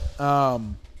you what.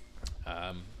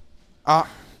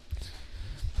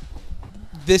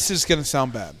 This is going to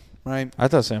sound bad, right? I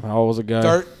thought Sam Howell was a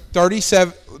guy.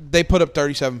 37. They put up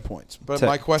 37 points. But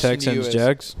my question Texans, to you is,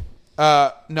 Jags, no,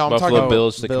 I'm Buffalo talking about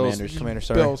Bills, the Bills, Commanders. Commanders,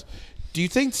 sorry. Bills. Do you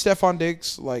think Stephon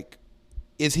Diggs, like,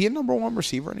 is he a number 1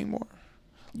 receiver anymore?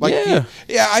 Like, Yeah.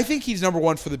 yeah, I think he's number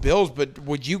 1 for the Bills. But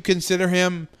would you consider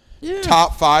him Yeah.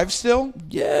 top 5 still?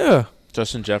 Yeah.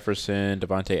 Justin Jefferson,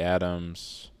 Devontae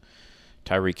Adams,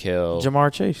 Tyreek Hill,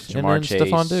 Jamar Chase. Jamar and then Chase,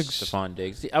 Stephon Diggs. Stephon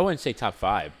Diggs. I wouldn't say top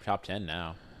 5, top 10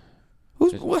 now.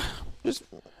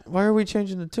 Why are we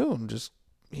changing the tune?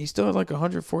 He still had like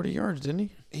 140 yards, didn't he?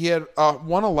 He had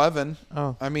 111.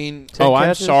 Oh. I mean, Oh, I'm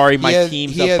catches? sorry. My He has-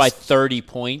 team's he up has- by 30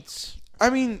 points. I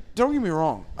mean, don't get me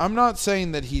wrong. I'm not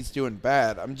saying that he's doing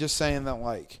bad. I'm just saying that,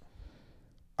 like,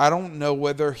 I don't know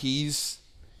whether he's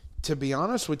to be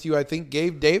honest with you, I think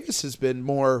Gabe Davis has been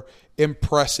more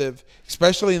impressive,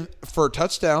 especially for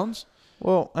touchdowns.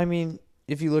 Well, I mean,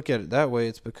 if you look at it that way,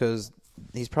 it's because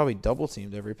he's probably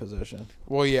double-teamed every possession.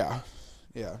 Well, yeah.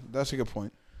 Yeah, that's a good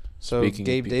point. So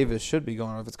Gabe Davis should be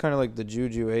going off. It's kind of like the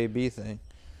Juju AB thing.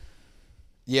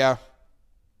 Yeah.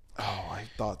 Oh, I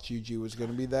thought Juju was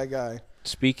going to be that guy.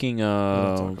 Speaking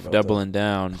of doubling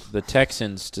down, the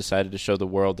Texans decided to show the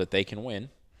world that they can win.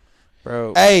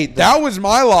 Bro, hey, that was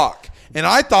my lock, and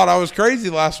I thought I was crazy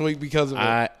last week because of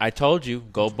it. I told you,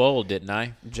 go bold, didn't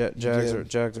I? Jags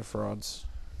are frauds.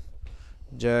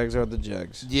 Jags are the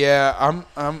Jags. Yeah,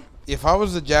 I'm. If I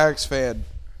was a Jags fan,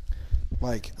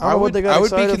 like I would be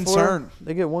concerned.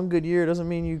 They get one good year, doesn't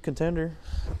mean you contender.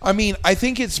 I mean, I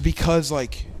think it's because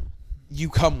like you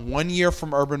come 1 year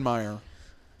from Urban Meyer,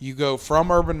 you go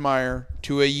from Urban Meyer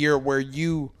to a year where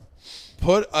you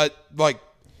put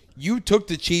you took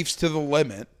the Chiefs to the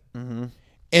limit. Mm-hmm.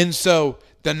 And so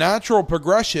the natural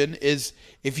progression is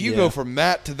if you go from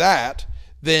that to that,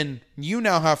 then you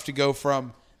now have to go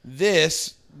from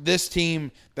this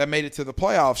team that made it to the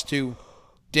playoffs to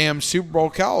damn Super Bowl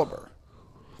caliber.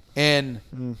 And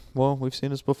well, we've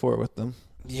seen this before with them.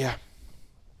 Yeah.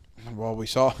 Well, we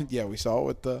saw it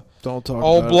with the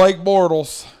old Blake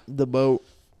Bortles. The boat.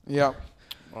 Yeah.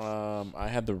 I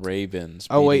had the Ravens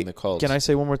beating the Colts. Can I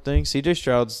say one more thing? CJ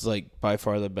Stroud's like by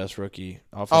far the best rookie.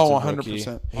 Offensive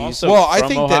 100%. Well, I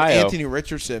think Ohio. that Anthony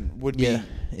Richardson would be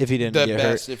if he didn't the get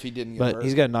best hurt. if he didn't get but hurt.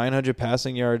 He's got 900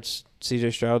 passing yards.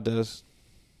 CJ Stroud does.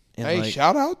 And hey,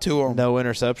 shout out to him. No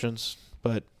interceptions,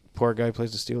 but poor guy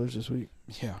plays the Steelers this week.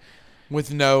 Yeah,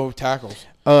 with no tackles.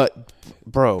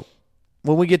 Bro,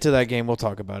 when we get to that game, we'll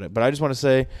talk about it. But I just want to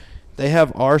say they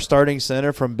have our starting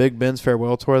center from Big Ben's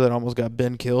farewell tour that almost got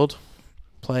Ben killed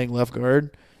playing left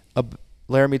guard.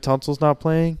 Laramie Tunsil's not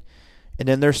playing. And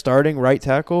then their starting right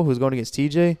tackle, who's going against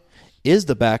TJ, is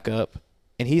the backup,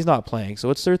 and he's not playing. So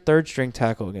it's their third-string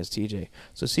tackle against TJ.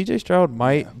 So CJ Stroud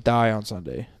might die on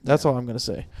Sunday. That's all I'm going to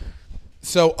say.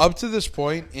 So up to this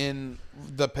point in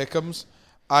the pick'ems,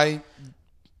 I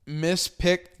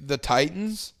mispicked the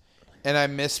Titans, and I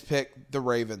mispicked the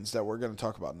Ravens that we're going to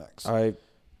talk about next.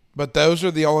 But those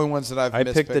are the only ones that I've mispicked.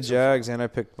 I picked the Jags, and I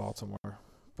picked Baltimore.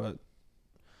 But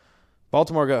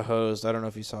Baltimore got hosed. I don't know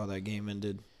if you saw that game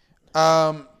ended.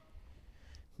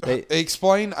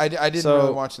 Explain. I didn't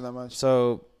really watch it that much.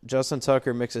 So Justin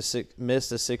Tucker missed a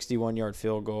 61-yard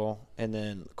field goal, and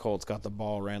then the Colts got the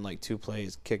ball, ran like 2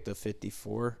 plays, kicked a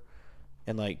 54,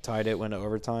 and like tied it, went to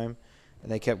overtime, and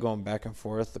they kept going back and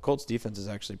forth. The Colts defense is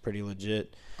actually pretty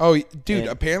legit. Oh, dude!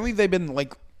 Apparently they've been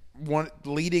like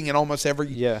leading in almost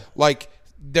every. Like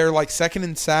they're like second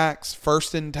in sacks,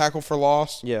 first in tackle for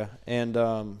loss. Yeah, and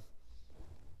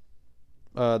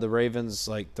the Ravens,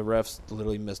 like the refs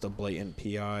literally missed a blatant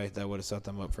PI that would have set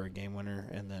them up for a game winner,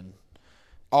 and then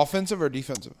offensive or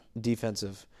defensive?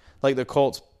 Defensive. Like the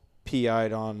Colts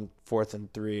PI'd on 4th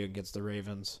and 3 against the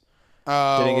Ravens.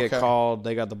 Didn't get called.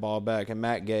 They got the ball back, and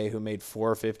Matt Gay, who made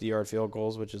 4 50-yard field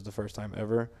goals, which is the first time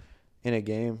ever in a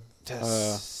game,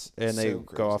 and they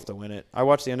go off to win it. I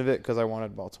watched the end of it because I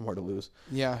wanted Baltimore to lose.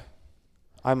 Yeah,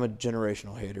 I'm a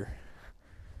generational hater.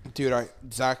 Dude,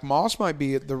 Zach Moss might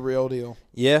be the real deal.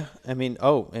 Yeah, I mean,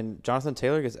 and Jonathan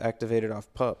Taylor gets activated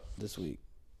off PUP this week,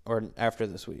 or after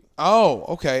this week. Oh,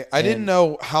 okay. I didn't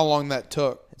know how long that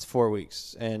took. It's 4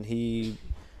 weeks, and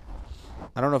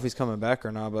I don't know if he's coming back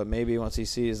or not, but maybe once he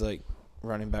sees, like,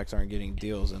 running backs aren't getting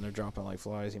deals and they're dropping like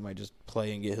flies, he might just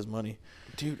play and get his money.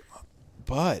 Dude,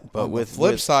 but on with the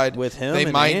flip side, with him,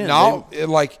 they might not.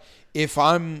 Like, if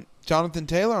I'm Jonathan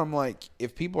Taylor, I'm like,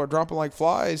 if people are dropping like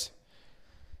flies,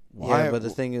 why? Yeah, but the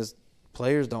thing is,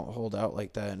 players don't hold out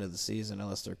like that into the season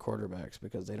unless they're quarterbacks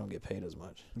because they don't get paid as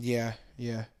much. Yeah.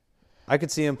 I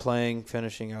could see him playing,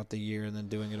 finishing out the year, and then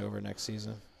doing it over next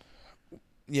season.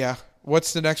 Yeah.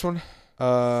 What's the next one?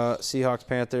 Seahawks,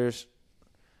 Panthers.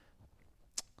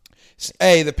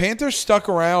 Hey, the Panthers stuck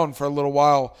around for a little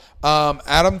while.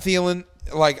 Adam Thielen,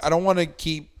 like, I don't want to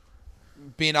keep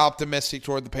being optimistic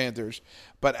toward the Panthers,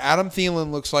 but Adam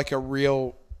Thielen looks like a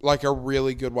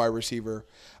really good wide receiver.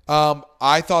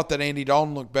 I thought that Andy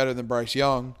Dalton looked better than Bryce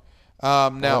Young.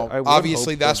 Now,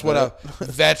 obviously, that's what a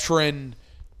veteran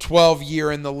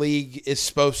 12-year in the league is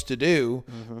supposed to do.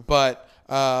 Mm-hmm. But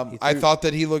I thought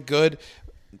that he looked good.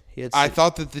 I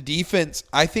thought that the defense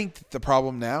 – I think that the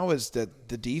problem now is that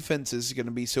the defense is going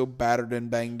to be so battered and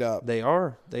banged up. They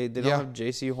are. They don't have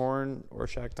J.C. Horn or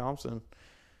Shaq Thompson.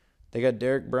 They got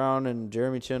Derek Brown and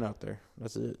Jeremy Chin out there.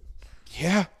 That's it.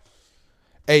 Yeah.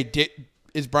 Hey,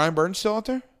 is Brian Burns still out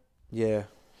there? Yeah.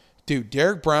 Dude,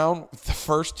 Derek Brown, the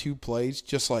first 2 plays,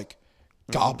 just like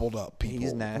gobbled up people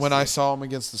He's nasty. when I saw him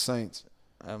against the Saints.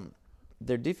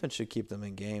 Their defense should keep them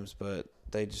in games, but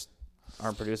they just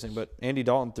aren't producing. But Andy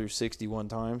Dalton threw 61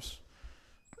 times.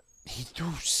 He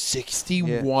threw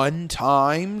 61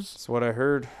 times? That's what I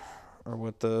heard. Or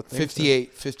what the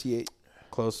 58.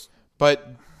 Close.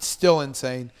 But still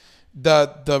insane.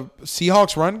 The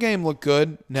Seahawks run game looked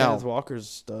good. Now Kenneth Walker's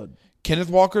a stud. Kenneth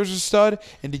Walker's a stud.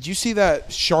 And did you see that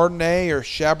Chardonnay or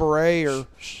Chabaret or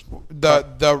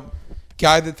the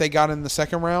guy that they got in the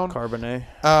second round? Carbonet.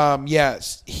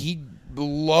 Yes. He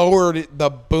lowered the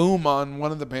boom on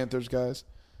one of the Panthers guys.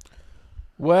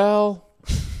 Well,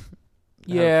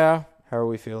 yeah. How are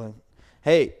we feeling?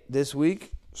 Hey, this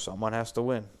week, someone has to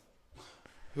win.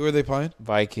 Who are they playing?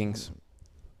 Vikings.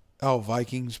 Oh,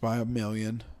 Vikings by 1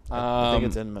 million. I think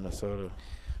it's in Minnesota.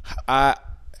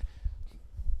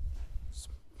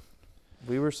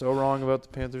 We were so wrong about the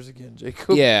Panthers again,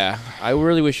 Jacob. Yeah, I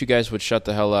really wish you guys would shut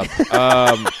the hell up.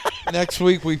 Next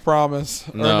week we promise.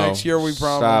 Or next year we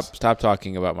promise. Stop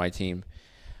talking about my team.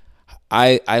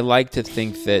 I like to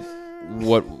think that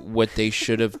what they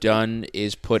should have done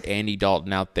is put Andy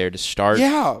Dalton out there to start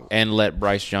and let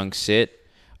Bryce Young sit.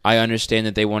 I understand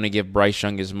that they want to give Bryce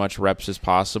Young as much reps as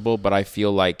possible, but I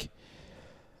feel like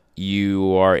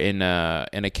you are in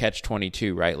a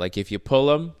catch-22, right? Like if you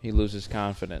pull him, he loses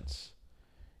confidence.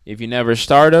 If you never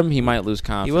start him, he might lose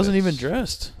confidence. He wasn't even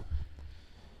dressed.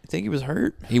 I think he was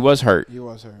hurt. He was hurt.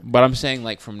 But I'm saying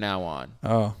like from now on.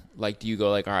 Oh. Like do you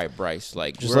go like, all right, Bryce,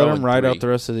 like just let him ride out the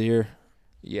rest of the year.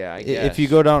 Yeah, I guess. If you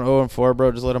go down 0-4,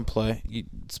 bro, just let him play.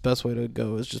 It's the best way to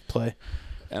go is just play.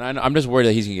 And I'm just worried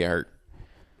that he's going to get hurt.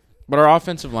 But our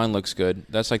offensive line looks good.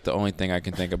 That's like the only thing I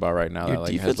can think about right now. Your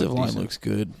defensive line looks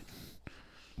good.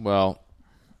 Well.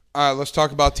 All right, let's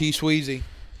talk about T. Sweezy.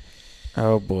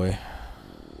 Oh, boy.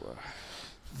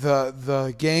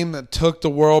 The game that took the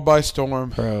world by storm.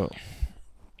 Bro.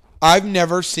 I've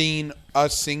never seen a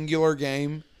singular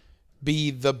game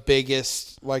be the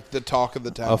biggest, like the talk of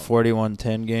the town. A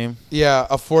 41-10 game? Yeah,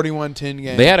 a 41-10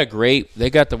 game. They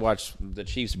got to watch the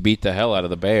Chiefs beat the hell out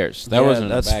of the Bears. That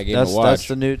wasn't a bad game to watch. That's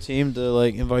the new team to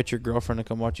like invite your girlfriend to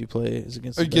come watch you play is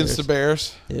against the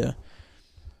Bears. Yeah.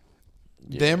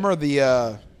 Them or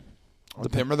the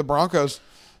Broncos.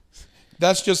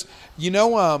 That's just,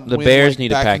 the Bears need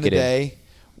to pack in the day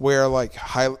where like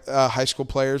high school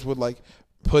players would like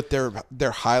put their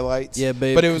highlights. Yeah,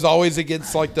 babe. But it was always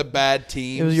against like the bad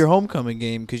teams. It was your homecoming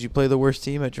game because you play the worst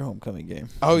team at your homecoming game.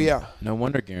 Oh yeah. No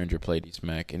wonder Garinger played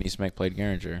Eastmack and Eastmack played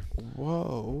Garinger.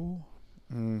 Whoa.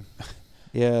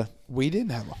 Yeah. We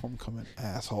didn't have a homecoming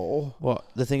asshole. Well,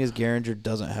 the thing is Garinger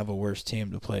doesn't have a worse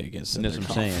team to play against in their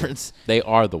conference. They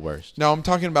are the worst. No, I'm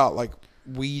talking about like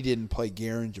we didn't play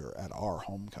Garinger at our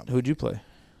homecoming. Who'd you play?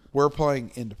 We're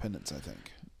playing Independence, I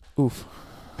think. Oof.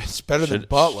 It's better than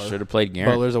Butler. Should have played Garinger.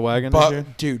 Butler's a wagon this year?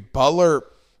 Dude, Butler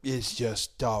is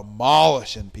just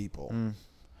demolishing people.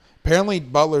 Apparently,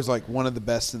 Butler's like one of the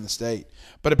best in the state.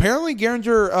 But apparently,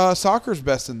 Garinger soccer's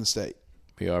best in the state.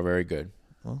 We are very good.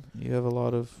 Well, you have a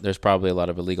lot of... There's probably a lot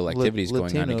of illegal activities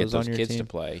going on to get those kids team to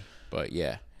play. But,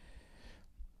 yeah.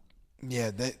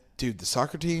 Yeah, dude, the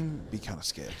soccer team be kind of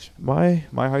sketch. My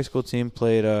high school team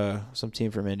played some team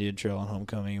from Indian Trail on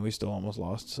homecoming, and we still almost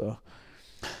lost, so...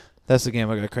 That's the game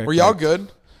I got cracked. Were y'all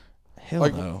good? Hell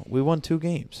no. We won 2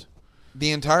 games.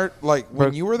 The entire, like,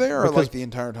 when you were there or, like, the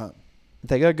entire time?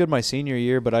 They got good my senior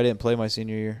year, but I didn't play my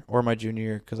senior year or my junior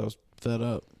year because I was fed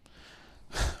up.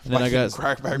 And then I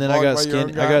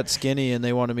got skinny, and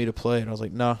they wanted me to play. And I was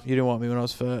like, no, you didn't want me when I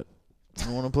was fat. I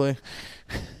don't want to play.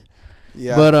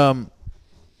 Yeah. But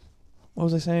what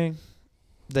was I saying?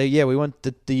 We won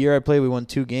the year I played, we won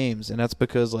 2 games, and that's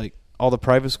because, like, all the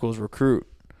private schools recruit.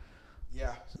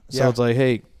 Yeah. So it's like,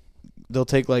 hey, they'll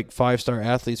take like 5-star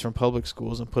athletes from public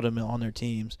schools and put them on their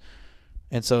teams.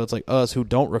 And so it's like us who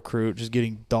don't recruit just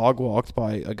getting dog walked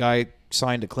by a guy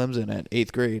signed to Clemson at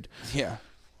 8th grade. Yeah.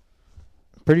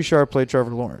 Pretty sure I played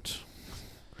Trevor Lawrence.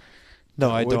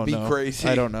 No, I don't know. Would be crazy.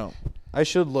 I don't know. I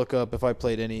should look up if I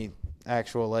played any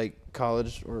actual like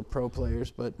college or pro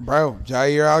players, but bro,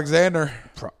 Jair Alexander.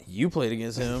 You played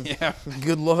against him. Yeah.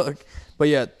 Good luck. But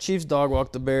yeah, Chiefs dog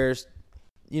walked the Bears.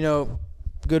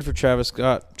 Good for Travis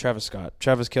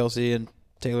Kelce, and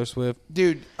Taylor Swift.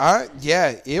 Dude,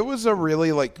 it was a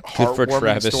really like good for heartwarming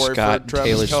Travis story Scott, for Travis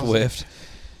Taylor Kelce. Swift.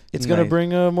 It's going to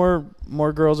bring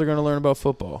more girls are going to learn about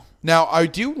football. Now, I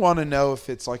do want to know if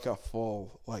it's like a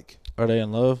full like. Are they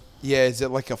in love? Yeah, is it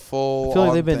like a full? I feel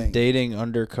like they've been dating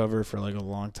undercover for like a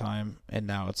long time, and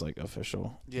now it's like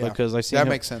official. Yeah, because I seen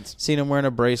makes sense. Seen him wearing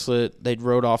a bracelet. They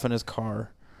rode off in his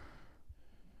car.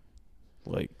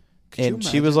 Like. And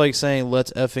she was like saying,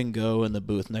 "Let's effing go" in the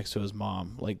booth next to his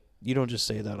mom. Like you don't just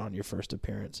say that on your first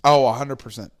appearance. Oh,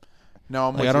 100%. No,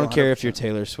 I'm with I you don't care if 100%. you're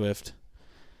Taylor Swift.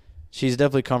 She's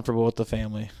definitely comfortable with the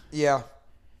family. Yeah,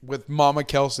 with Mama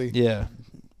Kelsey. Yeah,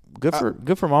 good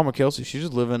for Mama Kelsey. She's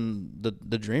just living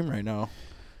the dream right now.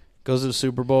 Goes to the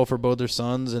Super Bowl for both her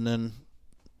sons, and then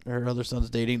her other son's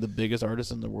dating the biggest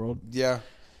artist in the world. Yeah.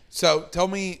 So tell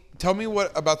me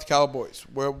what about the Cowboys?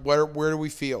 Where do we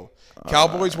feel?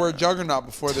 Cowboys were a juggernaut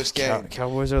before this game.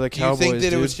 Cowboys are the Do you Cowboys. think that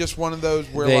dude. it was just one of those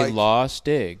where They like lost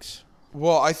Diggs.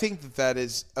 Well, I think that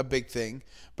is a big thing,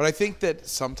 but I think that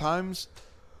sometimes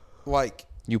like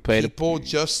people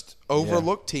just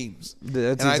overlook teams.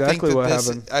 That's and exactly what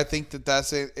happened. I think that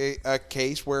that's a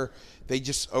case where they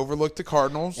just overlooked the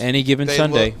Cardinals. Any given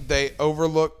Sunday. They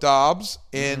overlooked Dobbs,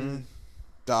 and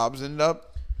Dobbs ended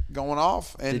up going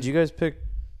off. And Did you guys pick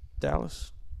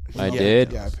Dallas? I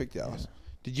did. Yeah, I picked Dallas.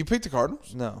 Did you pick the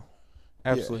Cardinals? No,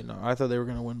 absolutely not. I thought they were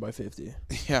going to win by 50.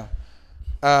 Yeah.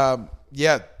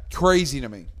 Yeah, crazy to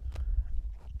me.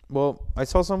 Well, I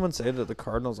saw someone say that the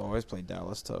Cardinals always play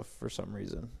Dallas tough for some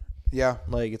reason. Yeah.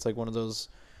 Like, it's like one of those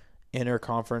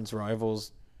inter-conference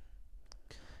rivals,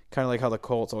 kind of like how the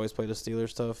Colts always play the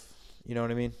Steelers tough. You know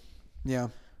what I mean? Yeah.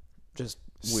 Just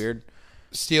weird.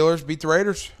 Steelers beat the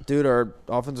Raiders. Dude, our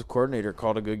offensive coordinator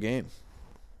called a good game.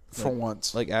 For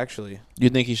once. Like, actually. You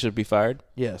think he should be fired?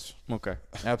 Yes. Okay.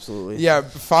 Absolutely. Yeah,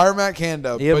 fire Matt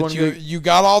Canada. He had But you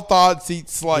got all thoughts eat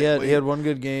slightly. He had one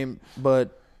good game,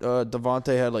 but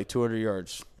Devontae had like 200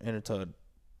 yards and a tud.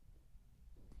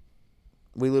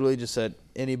 We literally just said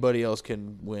anybody else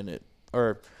can win it.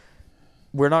 Or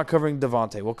we're not covering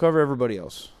Devontae. We'll cover everybody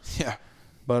else. Yeah.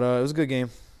 But it was a good game.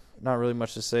 Not really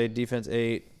much to say. Defense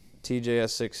 8. TJ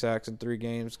has 6 sacks in 3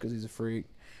 games because he's a freak.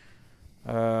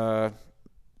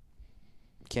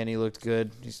 Kenny looked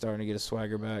good. He's starting to get his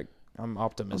swagger back. I'm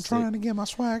optimistic. I'm trying to get my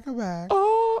swagger back.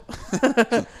 Oh.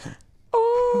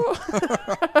 Oh.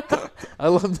 I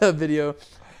love that video.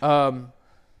 I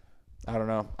don't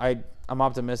know. I'm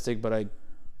optimistic, but I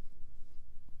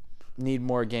need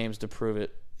more games to prove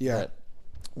it. Yeah. That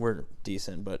we're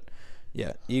decent. But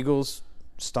yeah, Eagles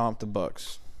stomped the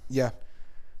Bucks. Yeah.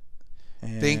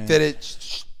 And Think that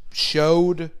it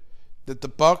showed that the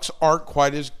Bucks aren't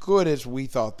quite as good as we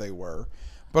thought they were.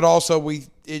 But also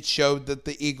it showed that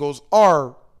the Eagles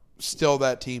are still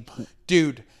that team.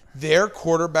 Dude, their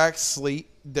quarterback sneak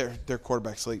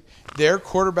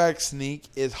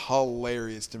is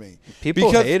hilarious to me.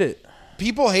 People hate it.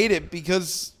 People hate it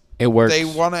because It works. they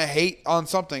want to hate on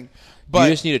something. But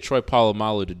you just need a Troy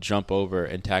Polamalu to jump over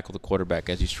and tackle the quarterback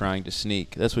as he's trying to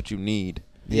sneak. That's what you need.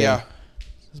 yeah.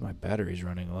 Because my battery's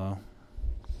running low.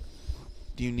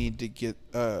 Do you need to get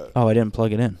Oh, I didn't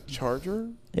plug it in. charger?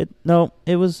 No,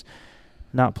 it was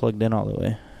not plugged in all the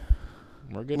way.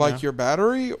 We're good Like now. your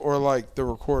battery or like the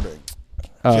recording?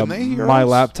 Can they hear my us?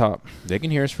 laptop. They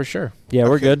can hear us for sure. Yeah,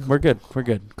 we're Okay, good. We're good. We're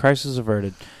good. Crisis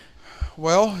averted.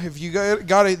 Well, if you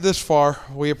got it this far,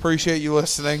 we appreciate you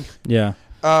listening. Yeah.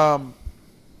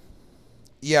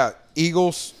 Yeah,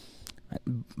 Eagles.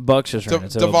 Bucks just ran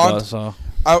into a Devon- buzzsaw.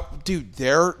 Dude,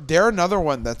 they're another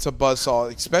one that's a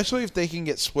buzzsaw, especially if they can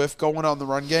get Swift going on the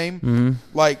run game. Mm-hmm.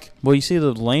 Like, Well, you see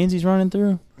the lanes he's running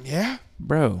through? yeah,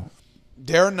 Bro.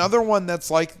 they're another one that's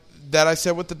like that I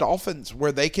said with the Dolphins,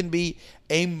 where they can be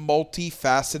a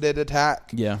multifaceted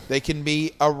attack. Yeah. They can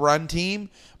be a run team,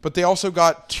 but they also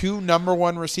got 2 number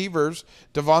 1 receivers,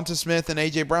 Devonta Smith and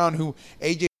A.J. Brown, who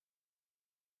A.J.